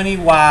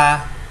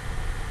 20y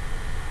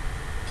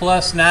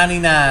plus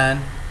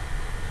 99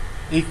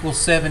 equals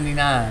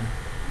 79.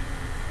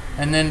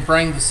 And then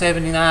bring the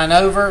 79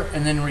 over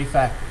and then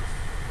refactor.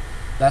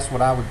 That's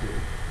what I would do.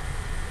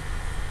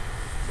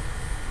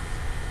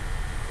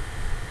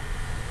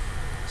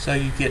 So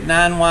you get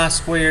 9y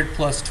squared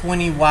plus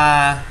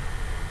 20y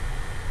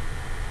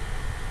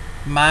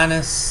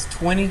minus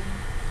 20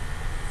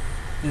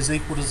 is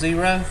equal to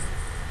 0.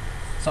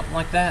 Something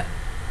like that.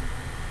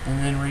 And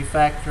then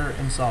refactor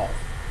and solve.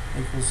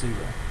 Equals 0.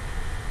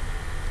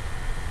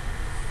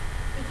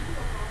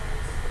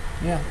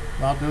 Yeah,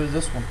 I'll do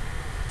this one.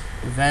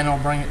 Van will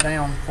bring it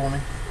down for me.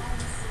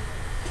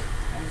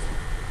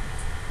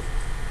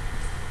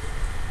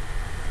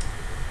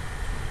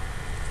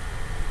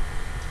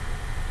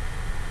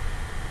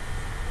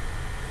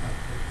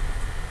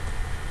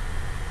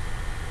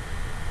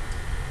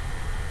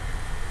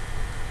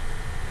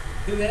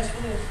 Who asked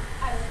for this?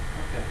 I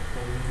Okay, so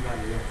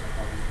anybody else, I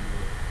probably can do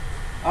it.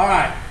 All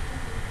right.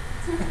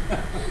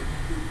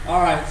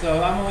 All right,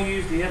 so I'm going to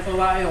use the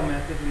FOIL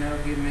method, and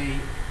that'll give me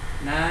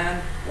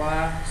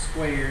 9y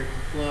squared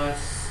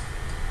plus,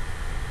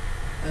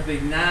 that'll be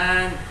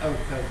 9, oh,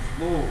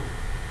 Lord,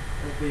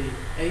 that'll be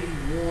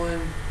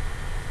 81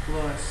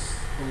 plus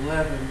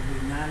 11 will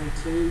be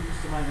 92.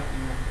 Somebody help me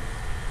out.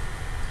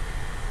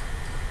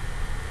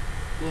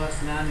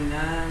 Plus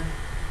 99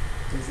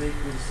 is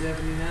equal to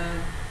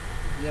 79.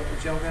 Is that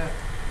what y'all got?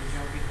 Did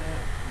y'all get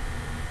that?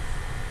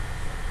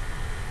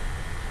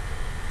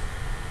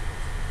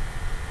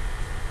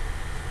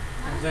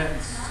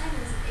 That's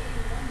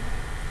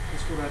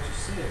what I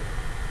just said.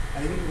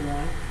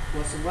 81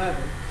 plus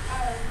 11.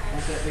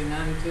 Won't that be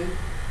 92?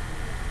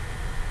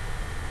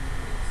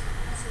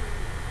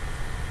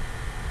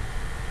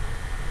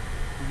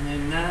 And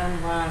then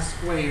 9y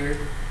squared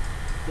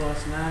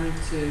plus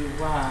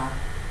 92y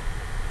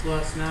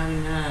plus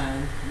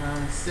 99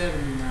 minus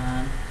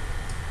 79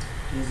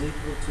 is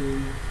equal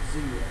to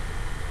 0.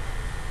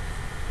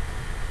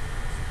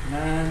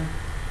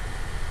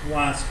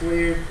 9y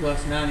squared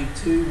plus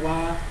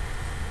 92y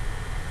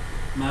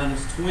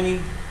minus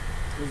 20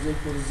 is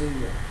equal to 0.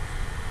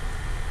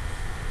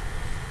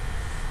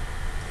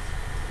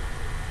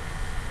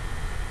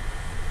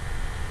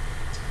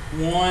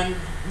 One,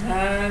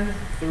 9,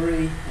 3,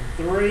 and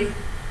 3.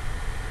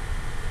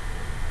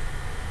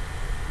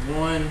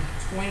 1,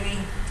 20,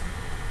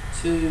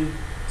 2,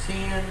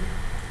 10,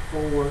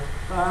 4,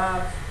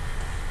 5.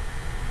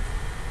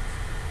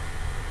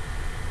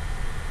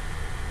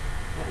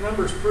 That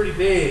number's pretty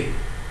big.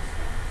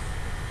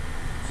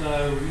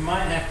 So you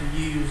might have to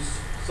use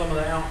some of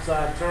the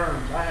outside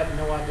terms. I have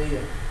no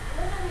idea.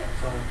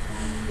 So,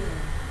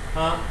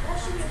 huh? That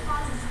should be a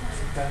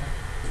positive. Okay.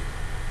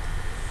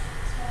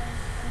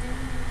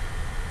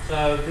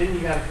 So then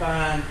you got to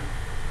find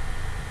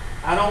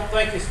I don't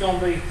think it's going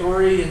to be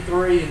 3 and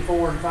 3 and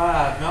 4 and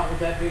 5. Not with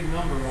that big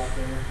number right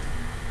there.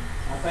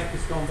 I think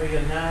it's going to be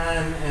a 9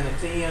 and a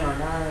 10 or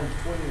 9 and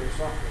 20 or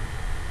something.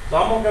 So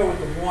I'm going to go with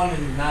the 1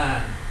 and the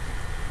 9.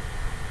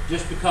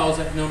 Just because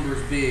that number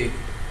is big.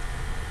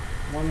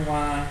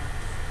 1y,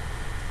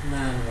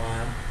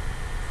 9y.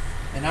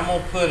 And I'm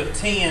going to put a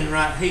 10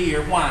 right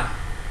here. Why?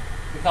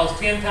 Because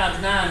 10 times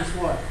 9 is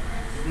what?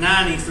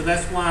 90. So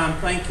that's why I'm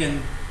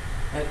thinking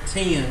at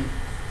 10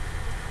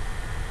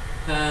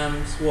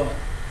 times what?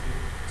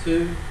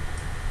 2.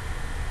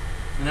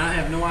 And I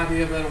have no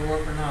idea if that'll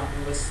work or not.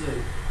 But let's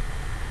see.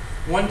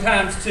 1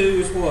 times 2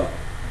 is what?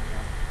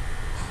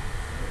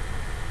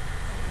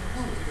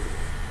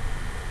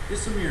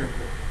 It's a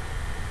miracle.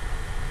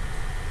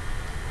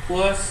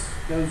 Plus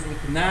goes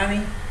with the 90.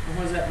 And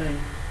what does that mean?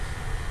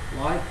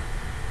 Like.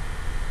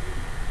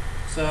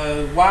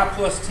 So y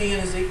plus 10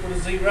 is equal to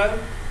 0.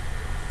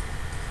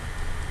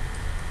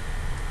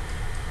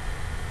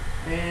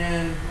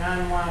 And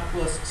 9y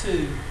plus 2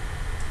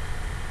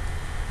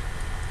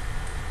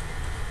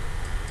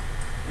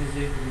 is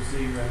equal to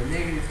 0.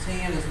 Negative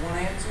 10 is one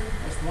answer.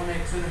 That's one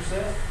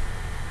x-intercept.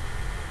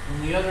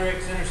 And the other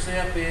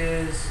x-intercept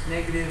is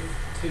negative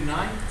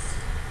 2/9.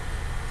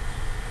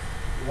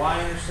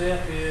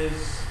 Y-intercept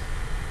is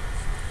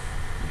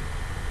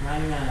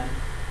 99.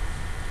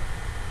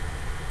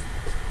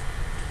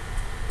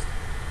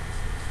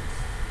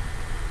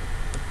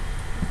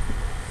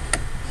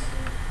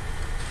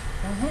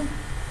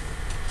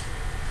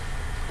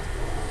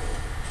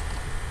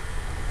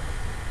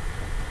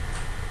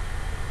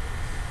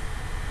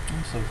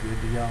 I'm so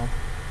good to y'all.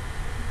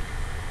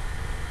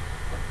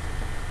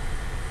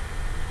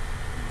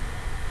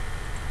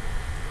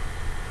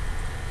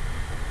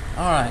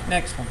 All right,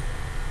 next one.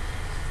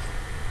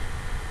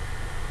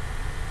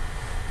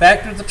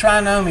 Factor the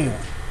trinomial.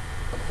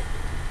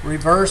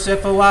 Reverse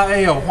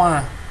FOIL.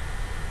 Why?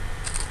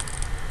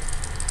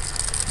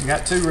 You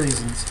got 2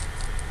 reasons.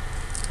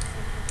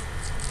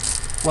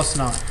 What's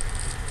not?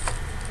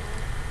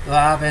 The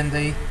 5 and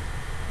the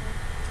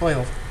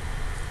 12.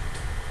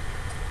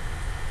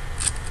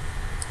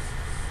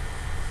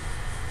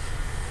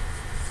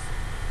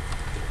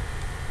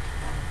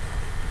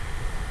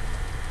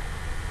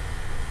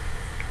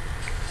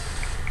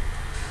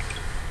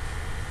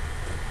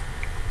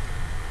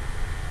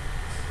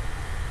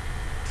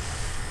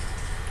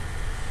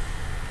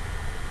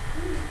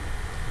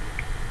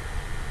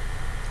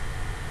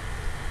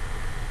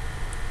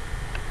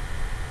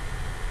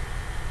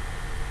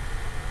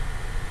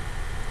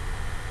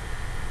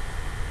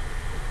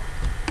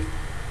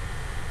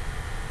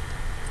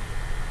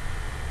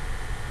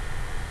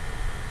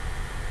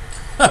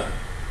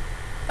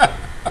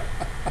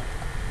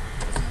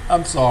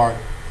 I'm sorry.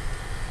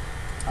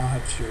 I'll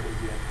have to share it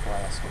with you in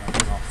class when I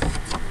get off the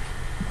computers.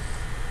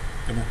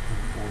 Come up to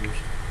the quarters.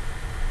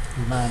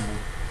 Remind me.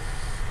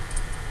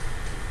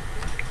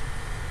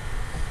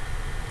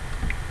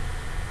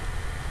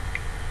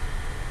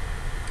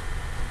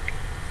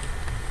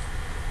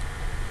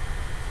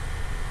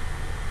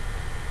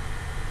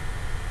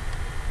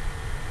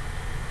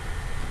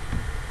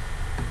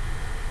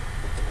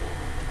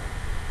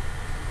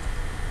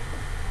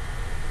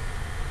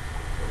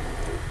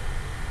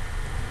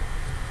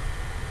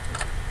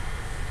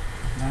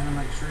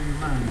 Make sure you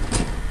mind.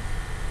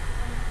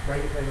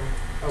 Break it down.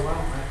 Oh, I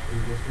don't have to do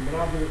this one, but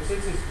I'll do it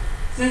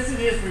since it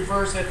is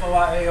reverse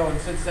FOIL,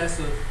 and since that's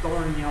a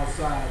thorn in y'all's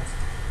sides,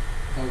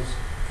 because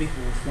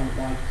people don't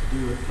like to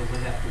do it because they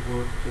have to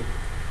work to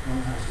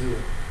learn how to do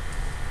it.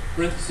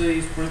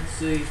 Parentheses,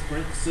 parentheses,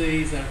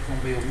 parentheses. That's going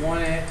to be a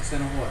 1x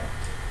and a what?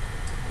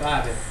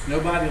 5x.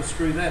 Nobody will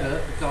screw that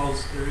up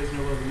because there is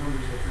no other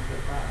numbers that can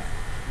put 5.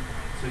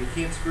 So you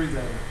can't screw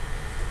that up.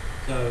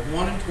 So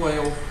 1 and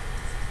 12.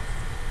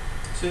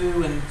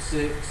 2 and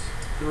 6,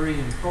 3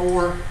 and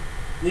 4.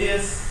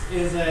 This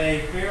is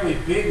a fairly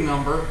big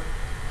number,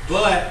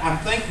 but I'm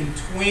thinking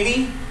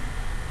 20.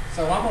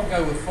 So I'm going to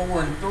go with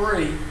 4 and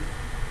 3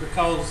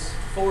 because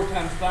 4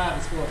 times 5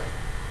 is what?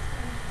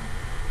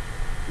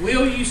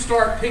 Will you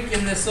start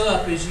picking this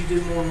up as you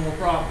do more and more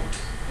problems?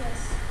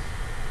 Yes.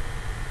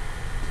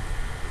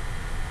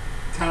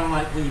 Kind of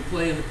like when you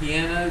play the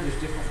piano, there's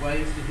different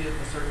ways to hit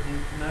a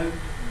certain note.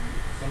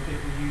 Some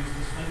people use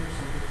this finger,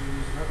 some people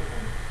use another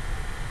finger.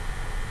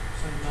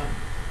 Same thing.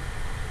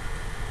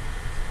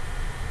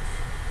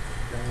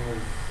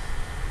 Down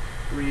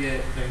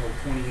 3x, down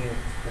 20x,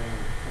 down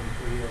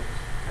 23x.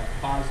 Got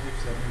positive,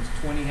 so that means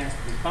 20 has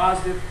to be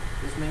positive.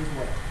 This means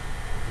what?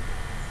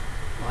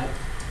 Like?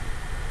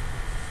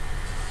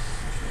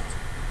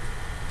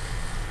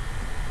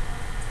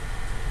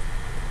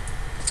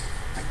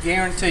 I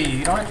guarantee you,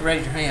 you don't have to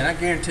raise your hand, I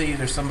guarantee you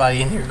there's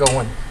somebody in here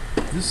going,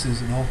 this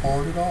isn't all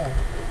hard at all.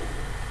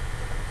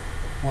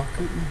 Why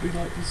couldn't it be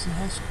like this in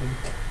high school?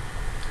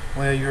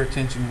 Well, your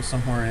attention was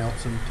somewhere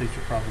else and the teacher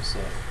probably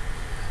sucked.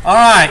 All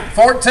right,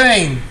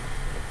 14.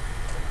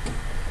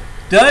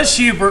 Does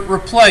Hubert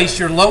replace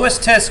your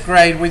lowest test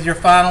grade with your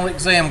final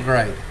exam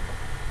grade?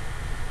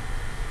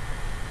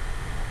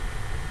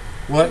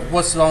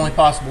 What's the only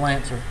possible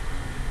answer?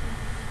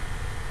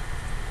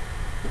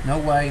 No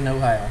way, no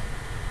how.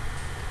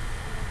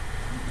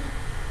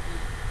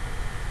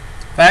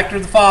 Factor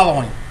the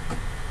following.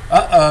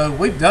 Uh-oh,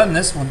 we've done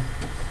this one.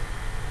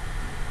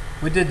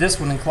 We did this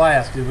one in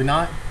class, did we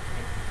not?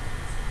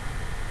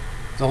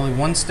 It's only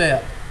one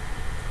step.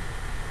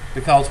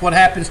 Because what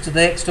happens to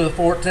the x to the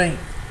 14th?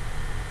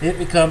 It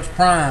becomes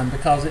prime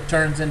because it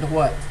turns into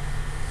what?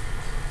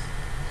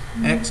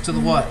 X to the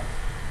what?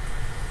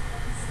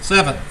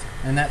 7th,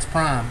 and that's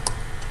prime.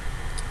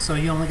 So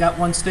you only got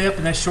one step,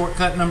 and that's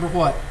shortcut number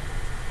what?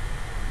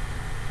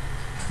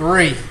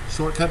 3.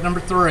 Shortcut number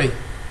 3.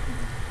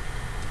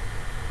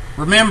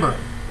 Remember,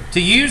 to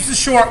use the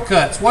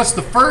shortcuts, what's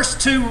the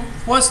first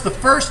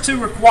two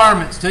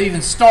requirements to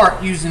even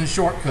start using the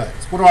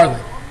shortcuts? What are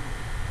they?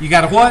 You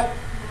got to what?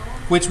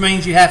 Which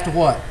means you have to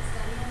what?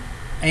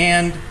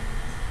 And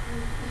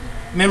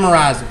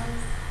memorize it.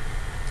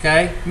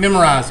 Okay?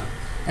 Memorize it.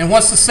 And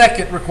what's the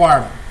second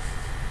requirement?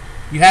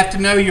 You have to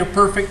know your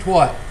perfect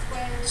what?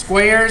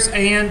 Squares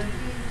and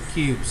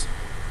cubes.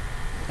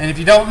 And if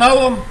you don't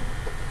know them,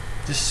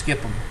 just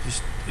skip them.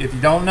 If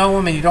you don't know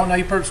them and you don't know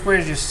your perfect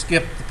squares, just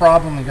skip the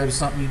problem and go to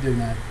something you do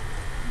know.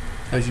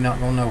 Because you're not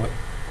going to know it.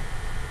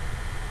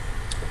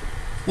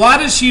 Why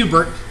does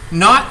Hubert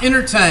not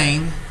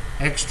entertain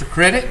extra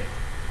credit,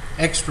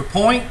 extra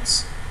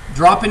points,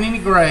 dropping any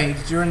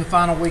grades during the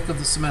final week of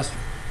the semester?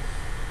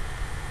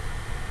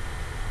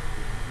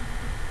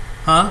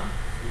 Huh?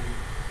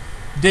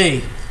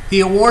 D. He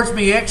awards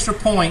me extra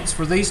points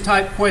for these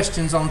type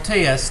questions on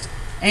test,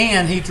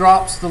 and he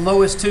drops the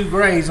lowest 2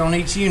 grades on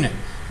each unit.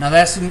 Now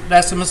that's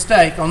a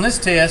mistake. On this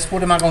test,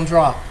 what am I going to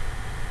drop?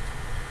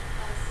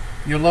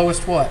 Your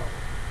lowest what?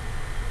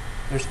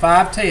 There's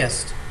 5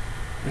 tests.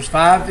 There's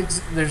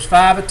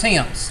 5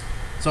 attempts.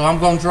 So I'm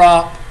going to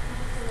drop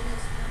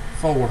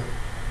 4.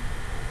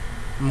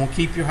 I'm going to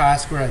keep your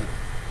highest grade.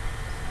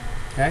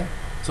 Okay?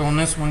 So on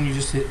this one, you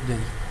just hit D.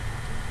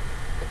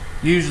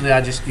 Usually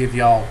I just give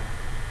y'all,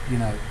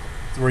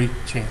 3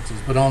 chances.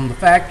 But on the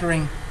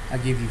factoring, I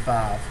give you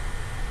 5.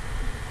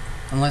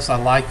 Unless I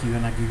like you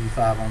and I give you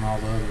 5 on all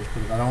the others.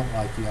 But if I don't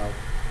like you, I'll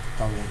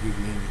probably won't give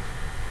you any.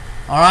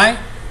 Alright?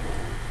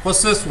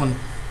 What's this one?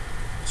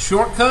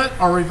 Shortcut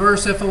or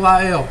reverse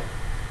FOIL?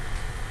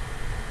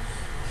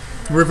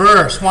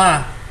 Reverse.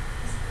 Why?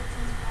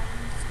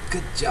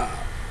 Good job.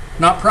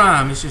 Not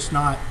prime. It's just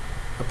not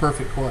a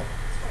perfect what?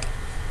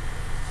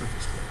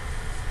 Perfect square.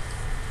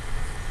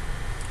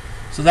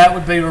 So that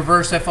would be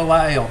reverse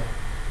FOIL.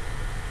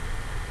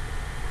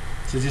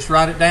 So just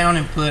write it down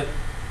and put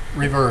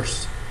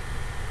reverse.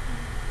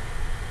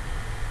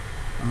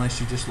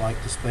 Unless you just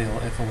like to spell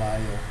FOIL.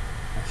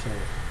 I say it.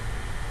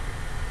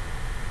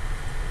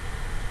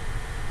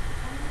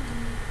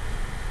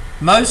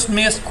 Most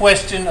missed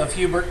question of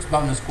Hubert's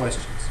bonus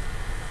questions.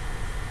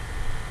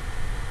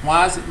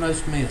 Why is it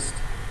most missed?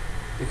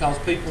 Because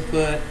people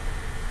put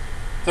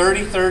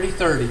 30, 30,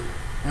 30.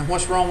 And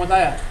what's wrong with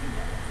that?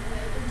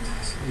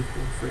 It's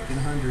equal to freaking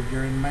 100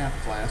 during math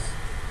class.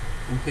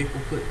 And people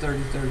put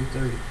 30, 30,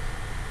 30.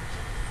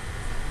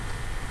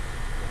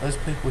 Those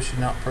people should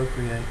not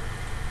procreate.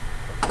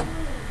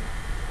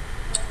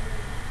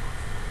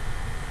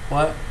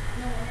 What?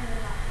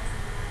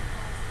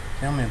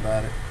 Tell me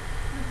about it.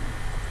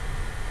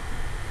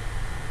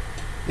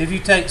 If you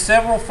take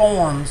several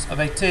forms of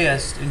a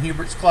test in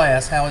Hubert's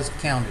class, how is it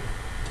counted?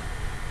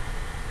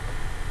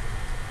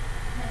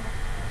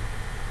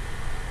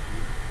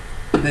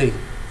 D.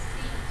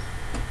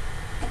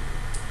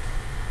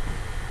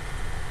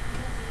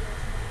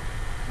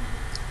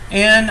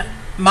 In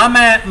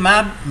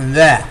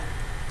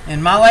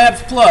in my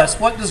Labs Plus,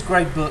 what does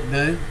Gradebook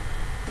do?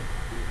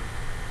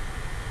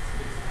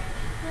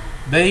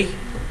 B.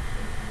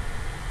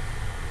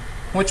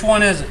 Which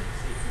one is it?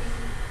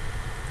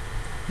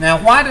 Now,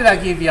 why did I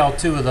give y'all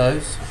 2 of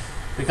those?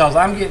 Because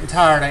I'm getting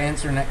tired of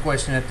answering that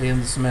question at the end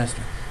of the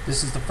semester.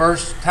 This is the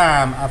first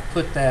time I've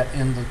put I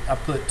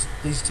put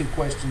these 2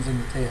 questions in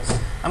the test.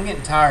 I'm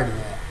getting tired of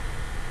that.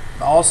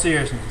 In all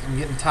seriousness, I'm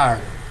getting tired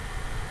of it.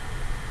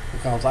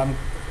 Because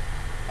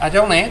I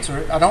don't answer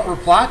it. I don't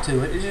reply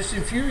to it. It just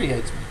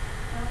infuriates me.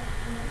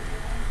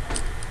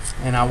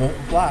 And I won't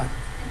reply.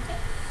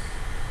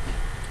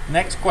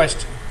 Next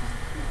question.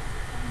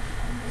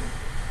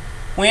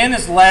 When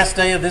is the last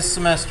day of this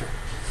semester?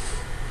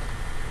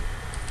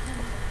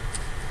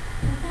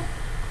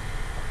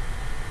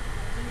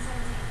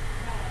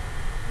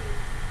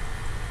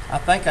 I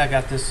think I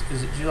got this.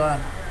 Is it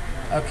July?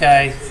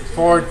 Okay,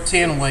 for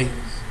 10 weeks.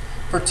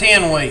 For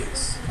 10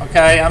 weeks.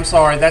 Okay, I'm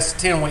sorry. That's a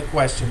 10-week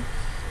question.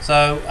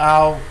 So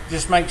I'll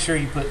just make sure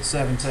you put the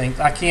 17th.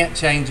 I can't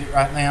change it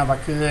right now. If I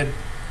could,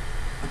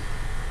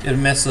 it'll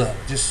mess up.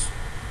 Just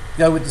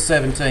go with the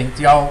 17th.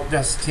 Y'all,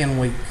 that's 10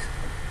 week.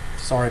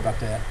 Sorry about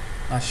that.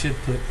 I should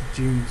put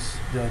June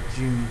 16th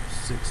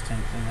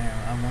in there.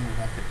 I wonder if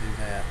I could do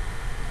that.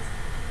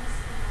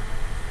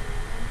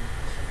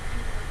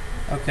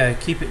 Okay,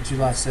 keep it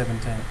July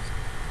 17th.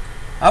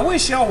 I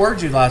wish y'all were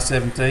July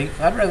 17th.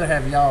 I'd rather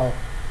have y'all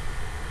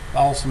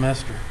all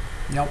semester.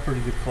 Y'all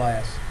pretty good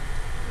class.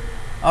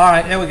 All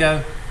right, there we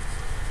go.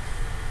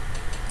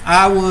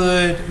 I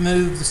would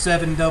move the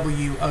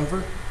 7W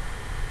over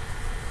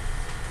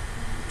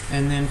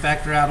and then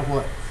factor out of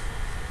what?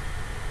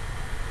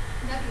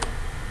 W.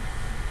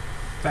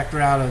 Factor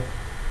out of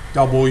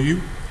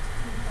W.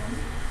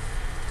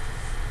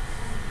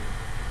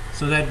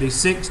 So that'd be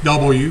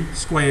 6W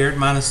squared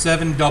minus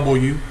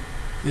 7W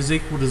is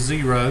equal to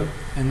 0.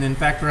 And then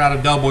factor out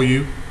a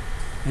W.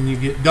 And you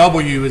get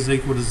W is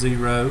equal to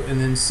 0.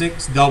 And then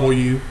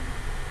 6W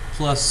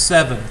plus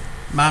 7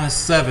 minus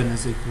 7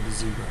 is equal to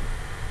 0.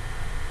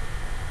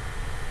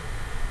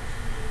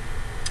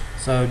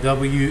 So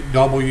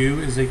W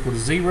is equal to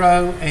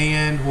 0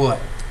 and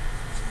what?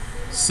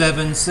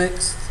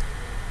 7/6?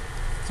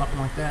 Something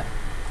like that.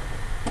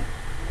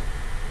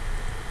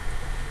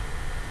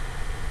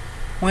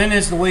 When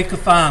is the week of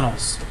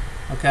finals?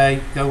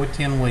 Okay, go with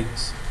 10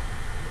 weeks.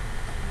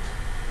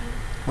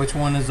 Which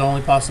one is the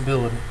only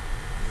possibility?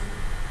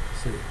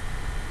 C.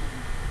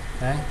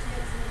 Okay.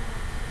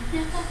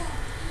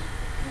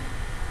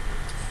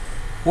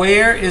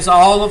 Where is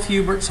all of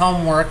Hubert's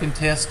homework and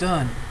tests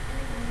done?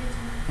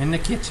 In the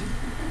kitchen.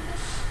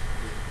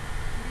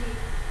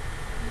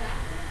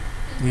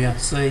 Yeah,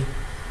 C.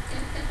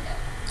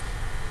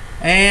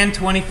 And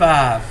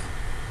 25.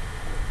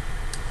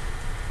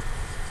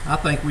 I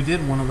think we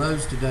did one of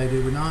those today,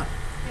 did we not?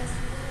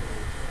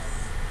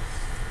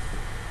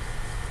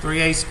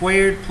 3a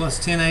squared plus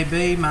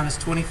 10ab minus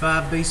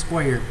 25b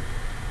squared.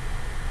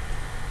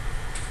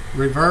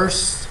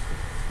 Reverse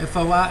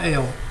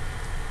FOIL.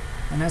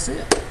 And that's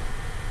it.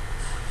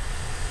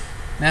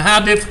 Now, how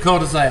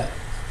difficult is that?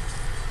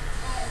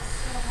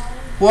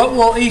 What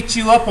will eat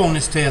you up on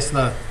this test,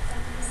 though?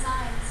 The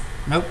signs.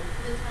 Nope.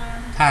 The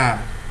time.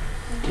 Time.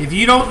 If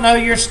you don't know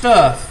your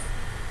stuff,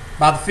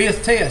 by the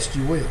 5th test,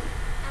 you will. Wait.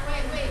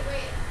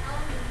 How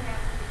long do we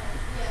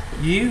have to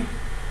do? Yeah.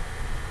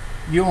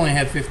 You only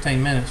had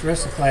 15 minutes. The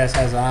rest of the class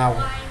has an hour.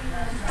 Why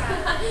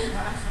are you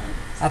gonna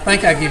try? I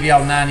think I give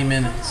y'all 90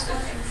 minutes.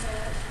 Okay, so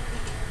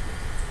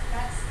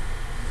that's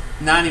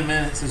 90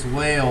 minutes is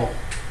well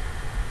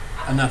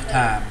enough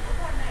time.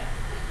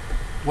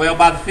 Well,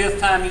 by the 5th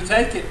time you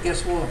take it,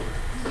 guess what?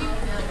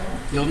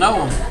 You'll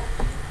know them.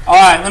 All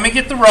right, let me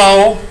get the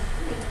roll.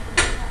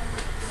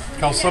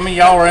 Because some of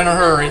y'all are in a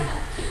hurry.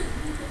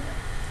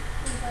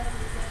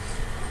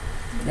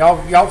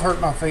 Y'all hurt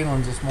my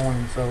feelings this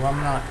morning, so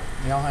I'm not.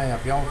 Y'all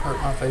have hurt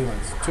my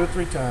feelings 2 or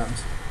 3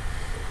 times.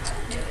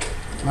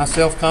 My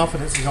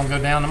self-confidence is gonna go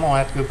down. I'm gonna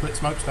have to go put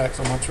smokestacks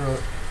on my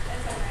truck.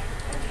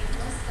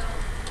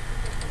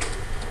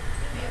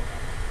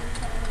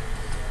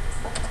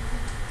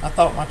 I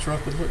thought my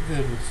truck would look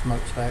good with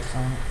smokestacks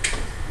on it.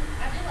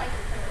 I do like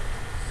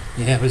your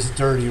Yeah, it's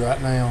dirty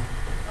right now.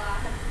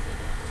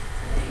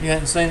 You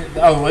hadn't seen it?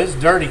 Oh, it's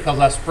dirty because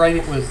I sprayed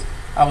it with.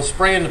 I was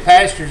spraying the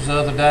pastures the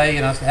other day,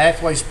 and I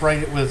halfway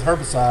sprayed it with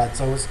herbicide,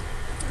 so it's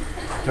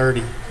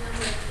dirty.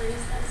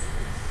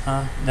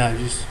 Huh? No,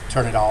 just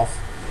turn it off.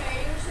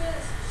 Okay, you should show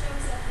us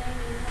that thing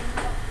that you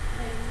talked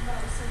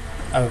about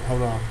something. Oh,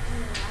 hold on.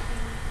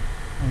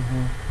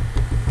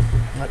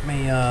 Let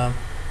me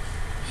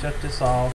shut this off.